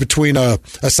it is between a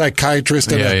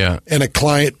psychiatrist and a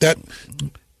client. That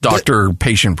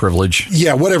doctor-patient privilege.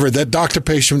 Yeah, whatever. That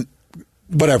doctor-patient,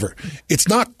 whatever. It's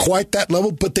not quite that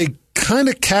level, but they kind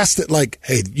of cast it like,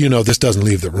 hey, this doesn't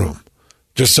leave the room,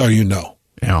 just so you know.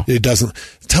 Yeah. It doesn't.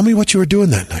 Tell me what you were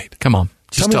doing that night. Come on.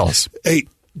 Just tell us. Hey,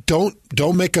 don't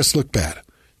make us look bad.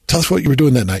 Tell us what you were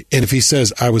doing that night. And if he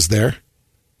says, I was there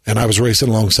and I was racing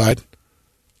alongside,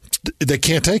 they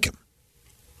can't take him.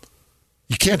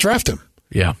 You can't draft him.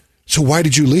 Yeah. So why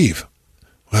did you leave?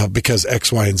 Well, because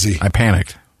X, Y, and Z. I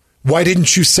panicked. Why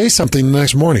didn't you say something the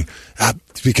next morning?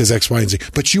 Because X, Y, and Z.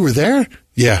 But you were there?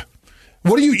 Yeah.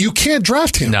 What do you can't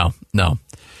draft him. No.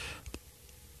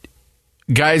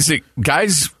 Guys,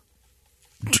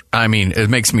 I mean,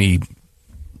 it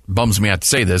bums me out to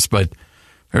say this, but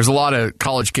there's a lot of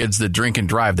college kids that drink and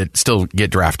drive that still get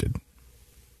drafted.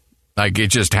 Like, it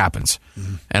just happens.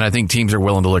 Mm-hmm. And I think teams are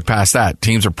willing to look past that.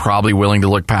 Teams are probably willing to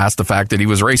look past the fact that he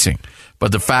was racing.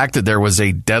 But the fact that there was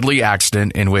a deadly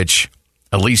accident in which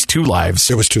at least 2 lives.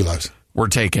 There was 2 lives. Were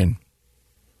taken.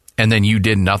 And then you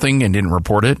did nothing and didn't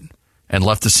report it and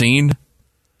left the scene.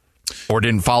 Or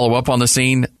didn't follow up on the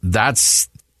scene, that's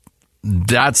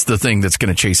the thing that's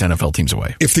going to chase NFL teams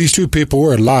away. If these 2 people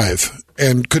were alive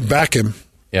and could back him,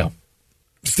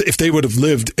 if they would have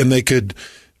lived and they could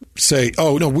say,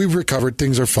 oh, no, we've recovered,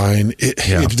 things are fine.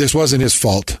 This wasn't his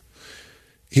fault.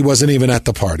 He wasn't even at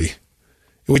the party.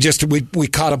 We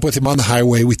caught up with him on the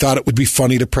highway. We thought it would be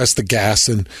funny to press the gas,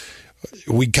 and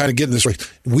we kind of get in this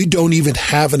race. We don't even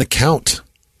have an account.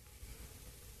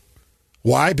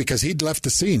 Why? Because he'd left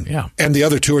the scene. Yeah. And the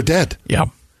other 2 are dead. Yeah.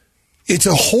 It's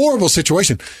a horrible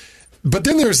situation. But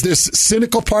then there's this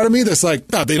cynical part of me that's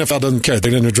like, no, the NFL doesn't care.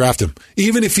 They're going to draft him.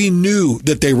 Even if he knew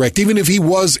that they wrecked, even if he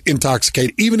was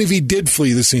intoxicated, even if he did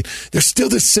flee the scene, there's still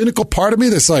this cynical part of me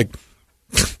that's like,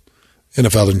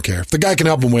 NFL doesn't care. If the guy can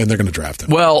help him win, they're going to draft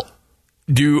him. Well,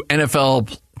 do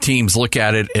NFL teams look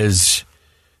at it as,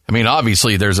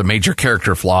 obviously there's a major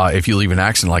character flaw if you leave an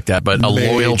accident like that, but a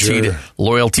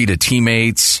loyalty to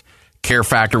teammates, care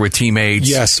factor with teammates.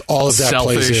 Yes, all of that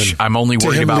selfish, plays in. I'm only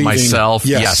worried about myself.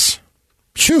 Yes.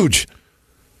 Huge.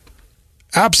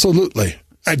 Absolutely.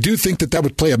 I do think that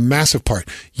would play a massive part.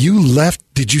 You left.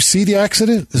 Did you see the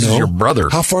accident? This is your brother.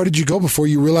 How far did you go before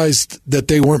you realized that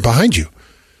they weren't behind you?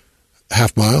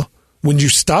 Half mile. When you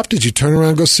stopped, did you turn around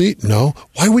and go see? No.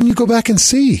 Why wouldn't you go back and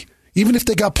see? Even if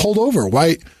they got pulled over,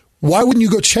 why wouldn't you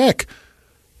go check?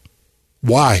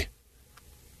 Why?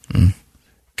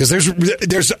 Because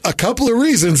there's a couple of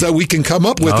reasons that we can come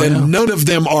up with, none of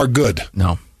them are good.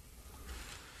 No.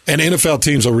 And NFL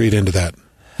teams will read into that.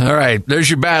 All right, there's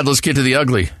your bad. Let's get to the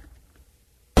ugly.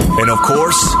 And, of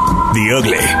course, the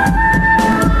ugly.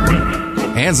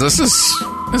 Hans, this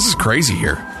is crazy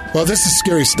here. Well, this is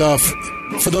scary stuff.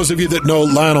 For those of you that know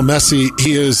Lionel Messi,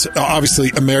 he is obviously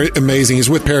amazing.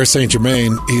 He's with Paris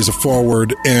Saint-Germain. He's a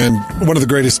forward and one of the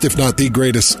greatest, if not the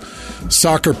greatest,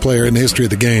 soccer player in the history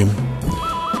of the game.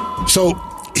 So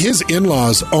his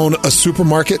in-laws own a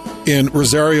supermarket in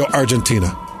Rosario, Argentina.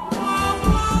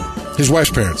 His wife's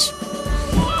parents.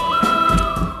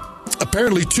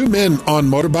 Apparently, 2 men on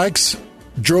motorbikes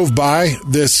drove by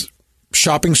this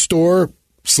shopping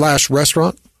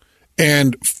store/restaurant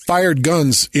and fired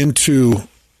guns into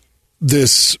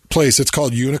this place. It's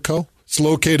called Unico. It's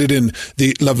located in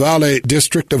the La Valle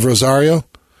district of Rosario.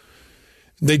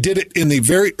 They did it in the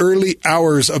very early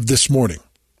hours of this morning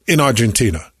in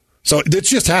Argentina. So it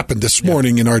just happened this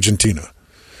morning in Argentina.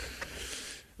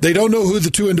 They don't know who the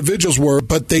 2 individuals were,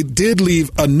 but they did leave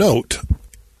a note.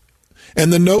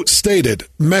 And the note stated,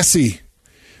 Messi,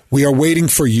 we are waiting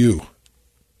for you.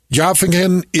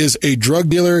 Javkin is a drug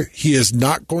dealer. He is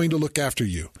not going to look after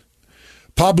you.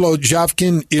 Pablo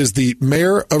Javkin is the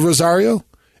mayor of Rosario,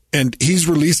 and he's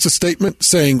released a statement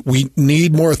saying we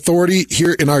need more authority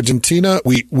here in Argentina.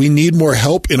 We need more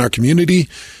help in our community.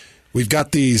 We've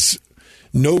got these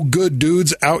no good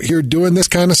dudes out here doing this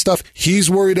kind of stuff. He's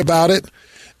worried about it.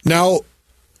 Now,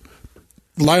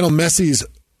 Lionel Messi's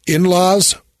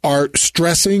in-laws are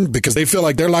stressing because they feel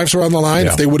like their lives are on the line.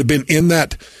 If they would have been in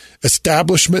that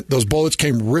establishment, those bullets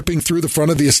came ripping through the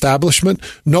front of the establishment.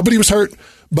 Nobody was hurt,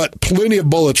 but plenty of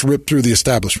bullets ripped through the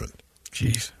establishment.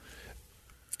 Jeez.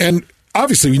 And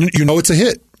obviously, you know it's a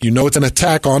hit. You know it's an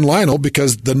attack on Lionel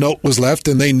because the note was left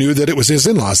and they knew that it was his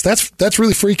in-laws. That's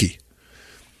really freaky.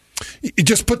 You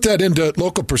just put that into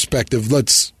local perspective.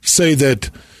 Let's say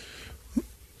that,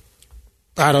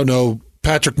 I don't know,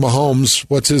 Patrick Mahomes,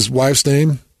 what's his wife's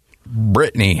name?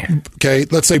 Brittany. Okay,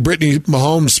 let's say Brittany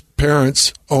Mahomes'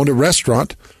 parents owned a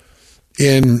restaurant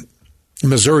in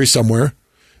Missouri somewhere,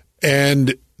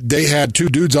 and they had 2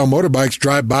 dudes on motorbikes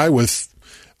drive by with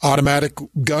automatic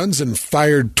guns and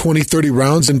fired 20, 30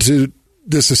 rounds into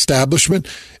this establishment.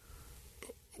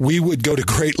 We would go to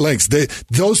great lengths.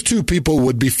 Those 2 people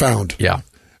would be found. Yeah.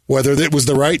 Whether it was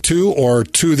the right 2 or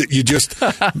 2 that you just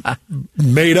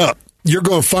made up. You're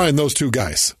going to find those 2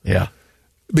 guys. Yeah.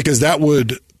 Because that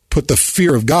would put the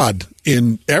fear of God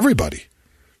in everybody.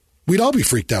 We'd all be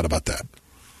freaked out about that.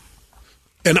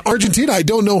 And Argentina, I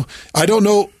don't know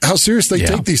how serious they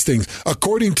take these things.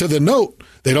 According to the note,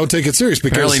 they don't take it serious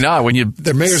because apparently not. When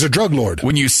their mayor's a drug lord.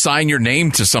 When you sign your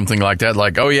name to something like that,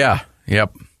 like, oh yeah,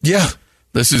 yep, yeah,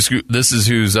 this is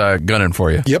who's gunning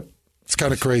for you. Yep, it's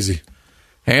kind of crazy.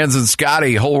 Hans and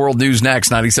Scotty, Whole World News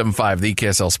next, 97.5, the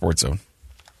KSL Sports Zone.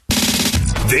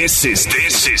 This is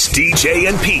DJ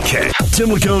and PK. Tim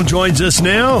Lacombe joins us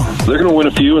now. They're going to win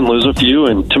a few and lose a few,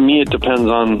 and to me it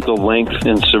depends on the length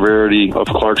and severity of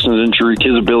Clarkson's injury,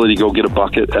 his ability to go get a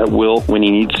bucket at will when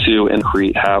he needs to and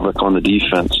create havoc on the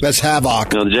defense. That's havoc.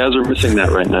 The Jazz are missing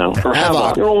that right now. Or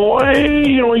havoc.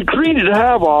 He created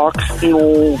havoc,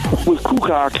 with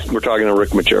Kukoc. We're talking to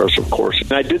Rick Majerus, of course.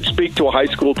 And I did speak to a high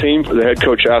school team. The head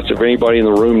coach asked if anybody in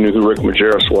the room knew who Rick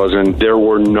Majerus was, and there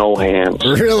were no hands.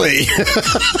 Really?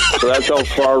 So that's how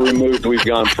far removed we've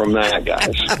gone from that,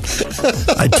 guys.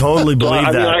 I totally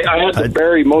believe that. I had to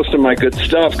bury most of my good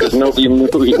stuff because nobody knew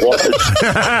who he was.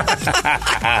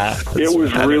 It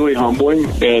was really humbling,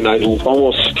 and I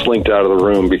almost slinked out of the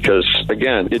room because,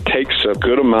 again, it takes a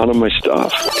good amount of my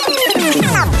stuff.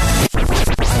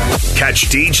 Catch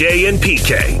DJ and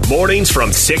PK mornings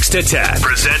from 6 to 10.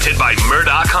 Presented by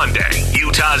Murdoch Hyundai,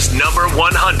 Utah's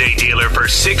 #1 Hyundai dealer for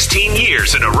 16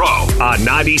 years in a row on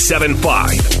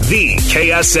 97.5, the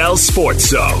KSL Sports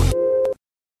Zone.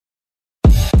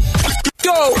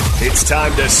 Go! It's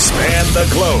time to span the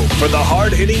globe for the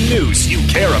hard-hitting news you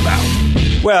care about.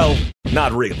 Well,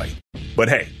 not really. But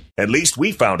hey, at least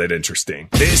we found it interesting.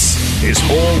 This is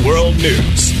Whole World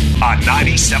News on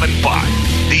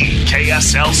 97.5, the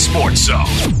KSL Sports Zone.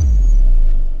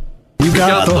 We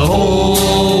got the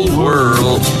whole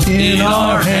world in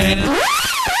our hands.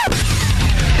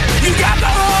 You got the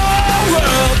whole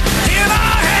world in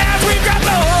our hands. We've got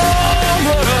the whole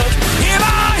world in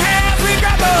our hands. We've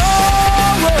got the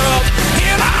whole world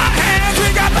in our hands.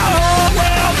 We've got the whole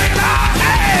world in our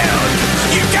hands.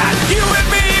 You got you and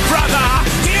me, brother,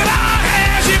 in our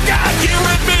hands. You've got you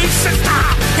and me, sister,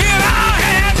 in our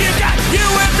hands. You've got you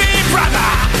and me, brother,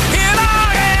 in our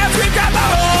hands. We've got the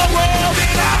whole world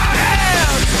in our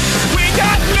hands. We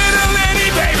got little Lenny,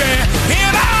 baby,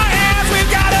 in our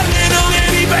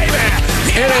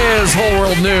Whole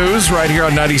World News right here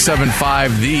on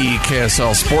 97.5, the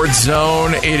KSL Sports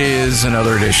Zone. It is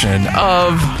another edition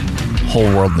of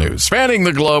Whole World News. Spanning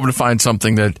the globe to find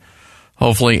something that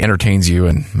hopefully entertains you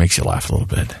and makes you laugh a little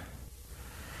bit.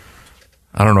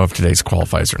 I don't know if today's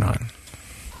qualifies or not.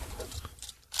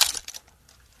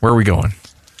 Where are we going?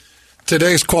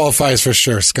 Today's qualifies for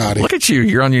sure, Scotty. Look at you.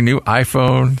 You're on your new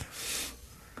iPhone.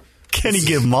 Can he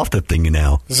give him off the thing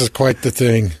now? This is quite the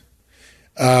thing.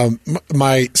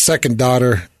 My second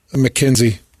daughter,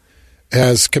 Mackenzie,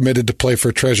 has committed to play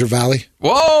for Treasure Valley.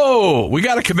 Whoa! We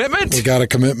got a commitment? We got a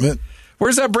commitment.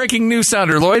 Where's that breaking news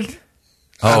sounder, Lloyd?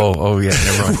 Oh, yeah,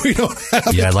 never mind. We don't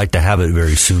have Yeah, I'd like to have it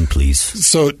very soon, please.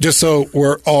 So just so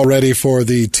we're all ready for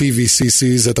the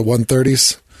TVCCs at the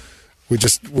 130s,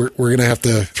 we're going to have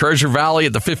to... Treasure Valley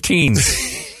at the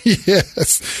 15s.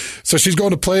 Yes. So she's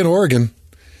going to play in Oregon.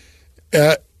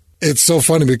 It's so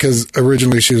funny because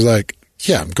originally she was like,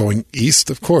 yeah, I'm going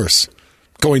east, of course.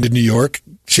 Going to New York.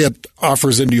 She had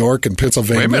offers in New York and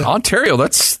Pennsylvania. Wait a minute, Ontario,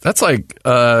 that's like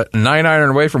 9 iron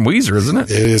away from Weiser, isn't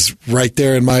it? It is right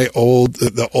there in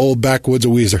the old backwoods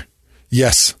of Weiser.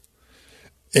 Yes.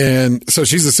 And so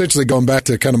she's essentially going back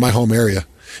to kind of my home area.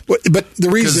 But the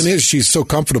reason is she's so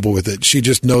comfortable with it. She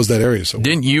just knows that area so well.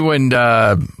 Didn't you and,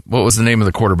 what was the name of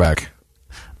the quarterback?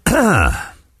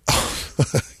 Yeah.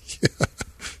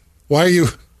 Why are you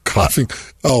coughing?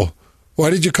 Oh, why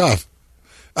did you cough?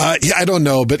 Yeah, I don't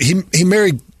know, but he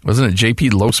married... Wasn't it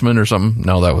J.P. Losman or something?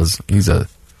 No, he's a...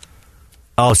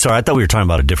 Oh, sorry. I thought we were talking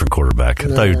about a different quarterback. I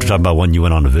thought you were talking about one you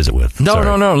went on to visit with. No,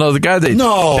 the guy that...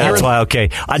 No. That's why, okay.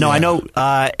 I know.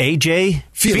 A.J.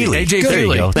 Feely. A.J. There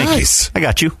Feely. you go. Thank Nice. you. I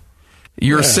got you.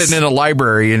 You were sitting in a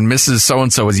library and Mrs.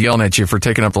 So-and-so was yelling at you for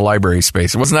taking up the library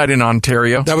space. Wasn't that in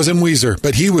Ontario? That was in Weiser,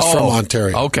 but he was from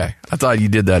Ontario. Okay. I thought you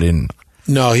did that in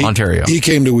Ontario. He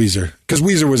came to Weiser because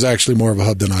Weiser was actually more of a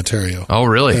hub than Ontario. Oh,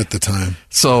 really? At the time.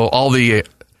 So all the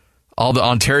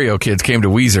Ontario kids came to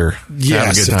Weiser.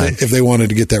 Yes, if they wanted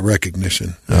to get that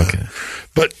recognition. Okay.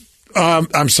 But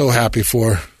I'm so happy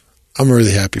for her. I'm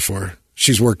really happy for her.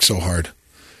 She's worked so hard.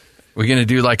 We're going to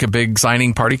do like a big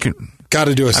signing party? Got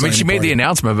to do a signing party. She made the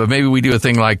announcement, but maybe we do a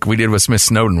thing like we did with Smith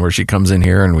Snowden where she comes in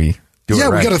here and we do it right. Yeah,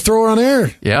 we got to throw her on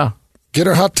air. Yeah. Get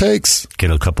her hot takes.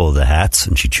 Get a couple of the hats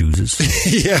and she chooses.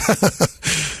 Yeah.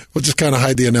 We'll just kind of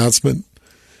hide the announcement.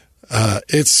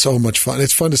 It's so much fun.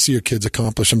 It's fun to see your kids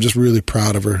accomplish. I'm just really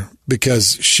proud of her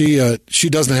because she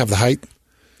doesn't have the height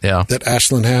that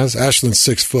Ashlyn has. Ashlyn's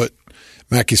 6 foot.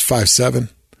 Mackie's 5'7".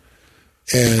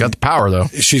 And she's got the power, though.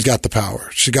 She's got the power.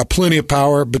 She got plenty of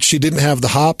power, but she didn't have the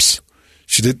hops.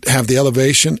 She didn't have the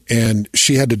elevation, and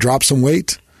she had to drop some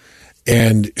weight.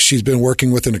 And she's been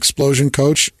working with an explosion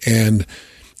coach, and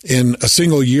in a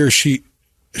single year, she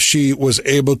was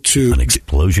able to... An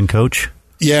explosion coach?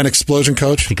 Yeah, an explosion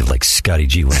coach. I think of like Scotty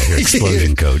G when I hear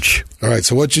explosion coach. All right,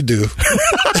 so what'd you do?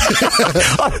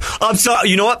 I'm sorry.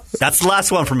 You know what? That's the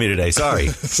last one for me today. Sorry.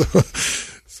 So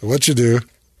what you do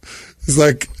is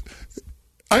like...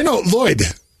 I know, Lloyd.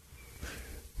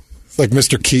 It's like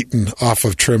Mr. Keaton off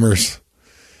of Trimmers.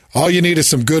 All you need is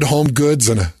some good home goods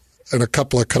and a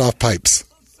couple of cut-off pipes.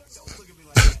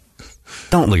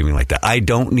 Don't look at me like that. I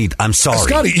don't need... I'm sorry.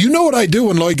 Scotty, you know what I do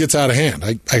when Lloyd gets out of hand.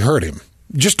 I hurt him.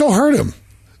 Just go hurt him.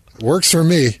 It works for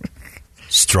me.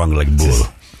 Strong like bull.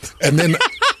 And then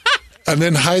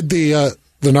hide the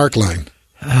narc line.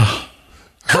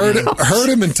 Hurt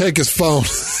him and take his phone.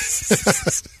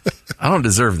 I don't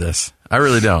deserve this. I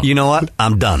really don't. You know what?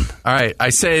 I'm done. All right.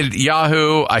 I said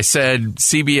Yahoo. I said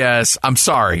CBS. I'm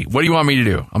sorry. What do you want me to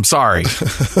do? I'm sorry.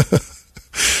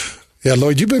 Yeah,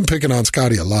 Lloyd, you've been picking on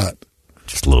Scotty a lot.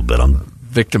 Just a little bit. I'm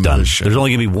victim done. of this show. There's only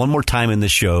going to be one more time in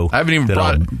this show. I haven't even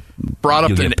brought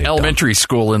up in elementary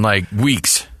school in like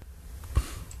weeks.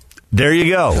 There you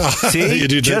go. See? You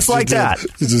just like that.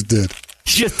 You just did.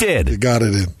 Just did. You got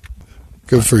it in.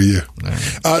 Good for you.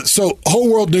 So,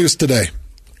 whole world news today.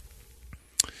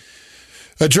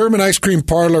 A German ice cream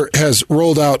parlor has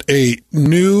rolled out a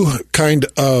new kind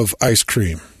of ice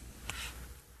cream.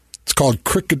 It's called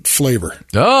Cricket Flavor.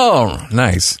 Oh,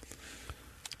 nice.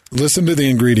 Listen to the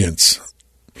ingredients.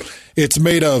 It's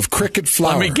made of cricket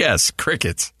flour. Let me guess.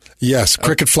 Crickets. Yes,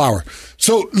 cricket flour.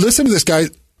 So, listen to this,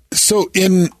 guys. So,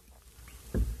 in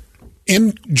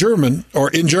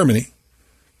Germany,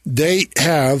 they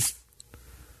have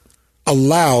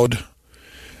allowed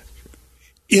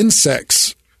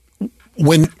insects,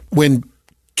 when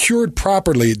cured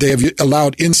properly, they have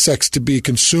allowed insects to be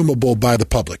consumable by the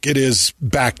public. It is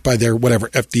backed by their whatever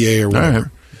FDA or whatever.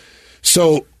 Right.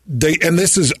 So and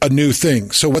this is a new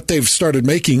thing. So what they've started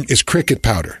making is cricket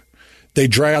powder. They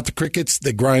dry out the crickets,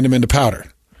 they grind them into powder,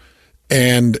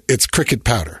 and it's cricket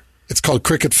powder. It's called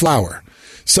cricket flour.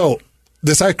 So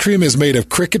this ice cream is made of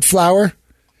cricket flour,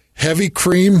 heavy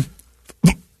cream,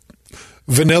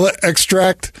 vanilla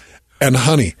extract, and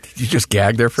honey. Did you just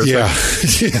gag there for a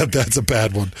second? Yeah, that's a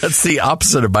bad one. That's the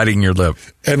opposite of biting your lip.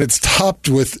 And it's topped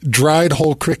with dried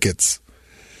whole crickets.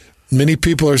 Many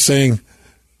people are saying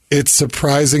it's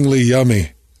surprisingly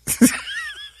yummy.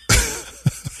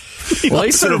 Well,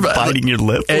 they serve biting your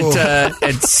lip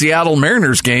at Seattle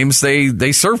Mariners games.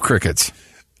 They serve crickets.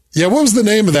 Yeah, what was the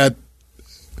name of that?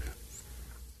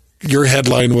 Your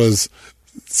headline was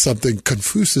something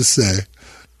Confucius say.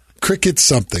 Cricket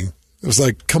something. It was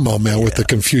like, come on, man, with the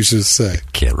Confucius say.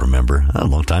 Can't remember. A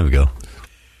long time ago.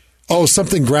 Oh,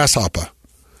 something grasshopper.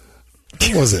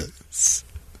 What was it?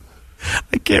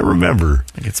 I can't remember.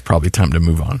 I think it's probably time to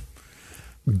move on.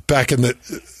 Back in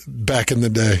the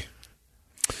day.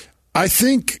 I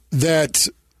think that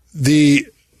the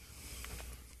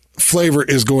flavor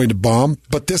is going to bomb,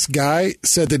 but this guy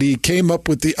said that he came up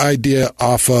with the idea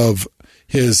off of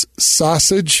his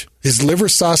liver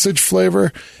sausage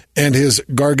flavor and his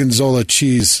Gorgonzola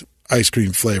cheese ice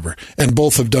cream flavor, and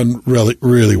both have done really,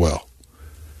 really well.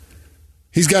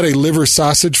 He's got a liver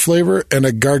sausage flavor and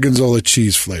a Gorgonzola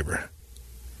cheese flavor.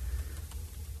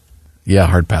 Yeah,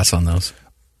 hard pass on those.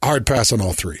 Hard pass on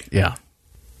all three. Yeah.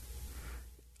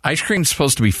 Ice cream's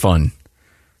supposed to be fun.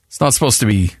 It's not supposed to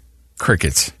be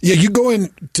crickets. Yeah, you go in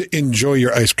to enjoy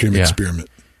your ice cream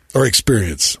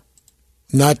experience,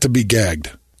 not to be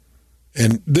gagged.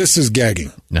 And this is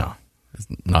gagging. No, it's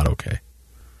not okay.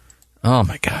 Oh,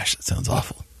 my gosh, that sounds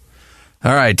awful.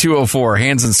 All right, 204,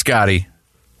 Hans and Scotty.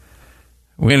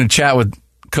 We're going to chat with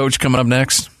Coach coming up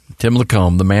next. Tim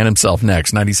Lacombe, the man himself,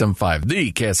 next. 97.5,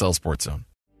 the KSL Sports Zone.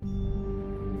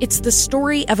 It's the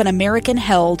story of an American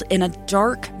held in a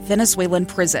dark Venezuelan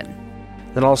prison.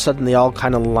 Then all of a sudden, they all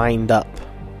kind of lined up.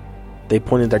 They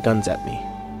pointed their guns at me.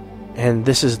 And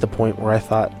this is the point where I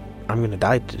thought, I'm going to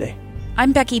die today.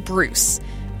 I'm Becky Bruce.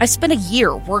 I spent a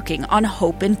year working on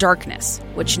Hope in Darkness,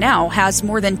 which now has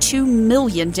more than 2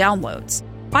 million downloads.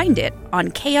 Find it on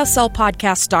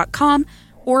kslpodcast.com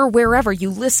or wherever you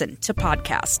listen to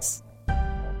podcasts.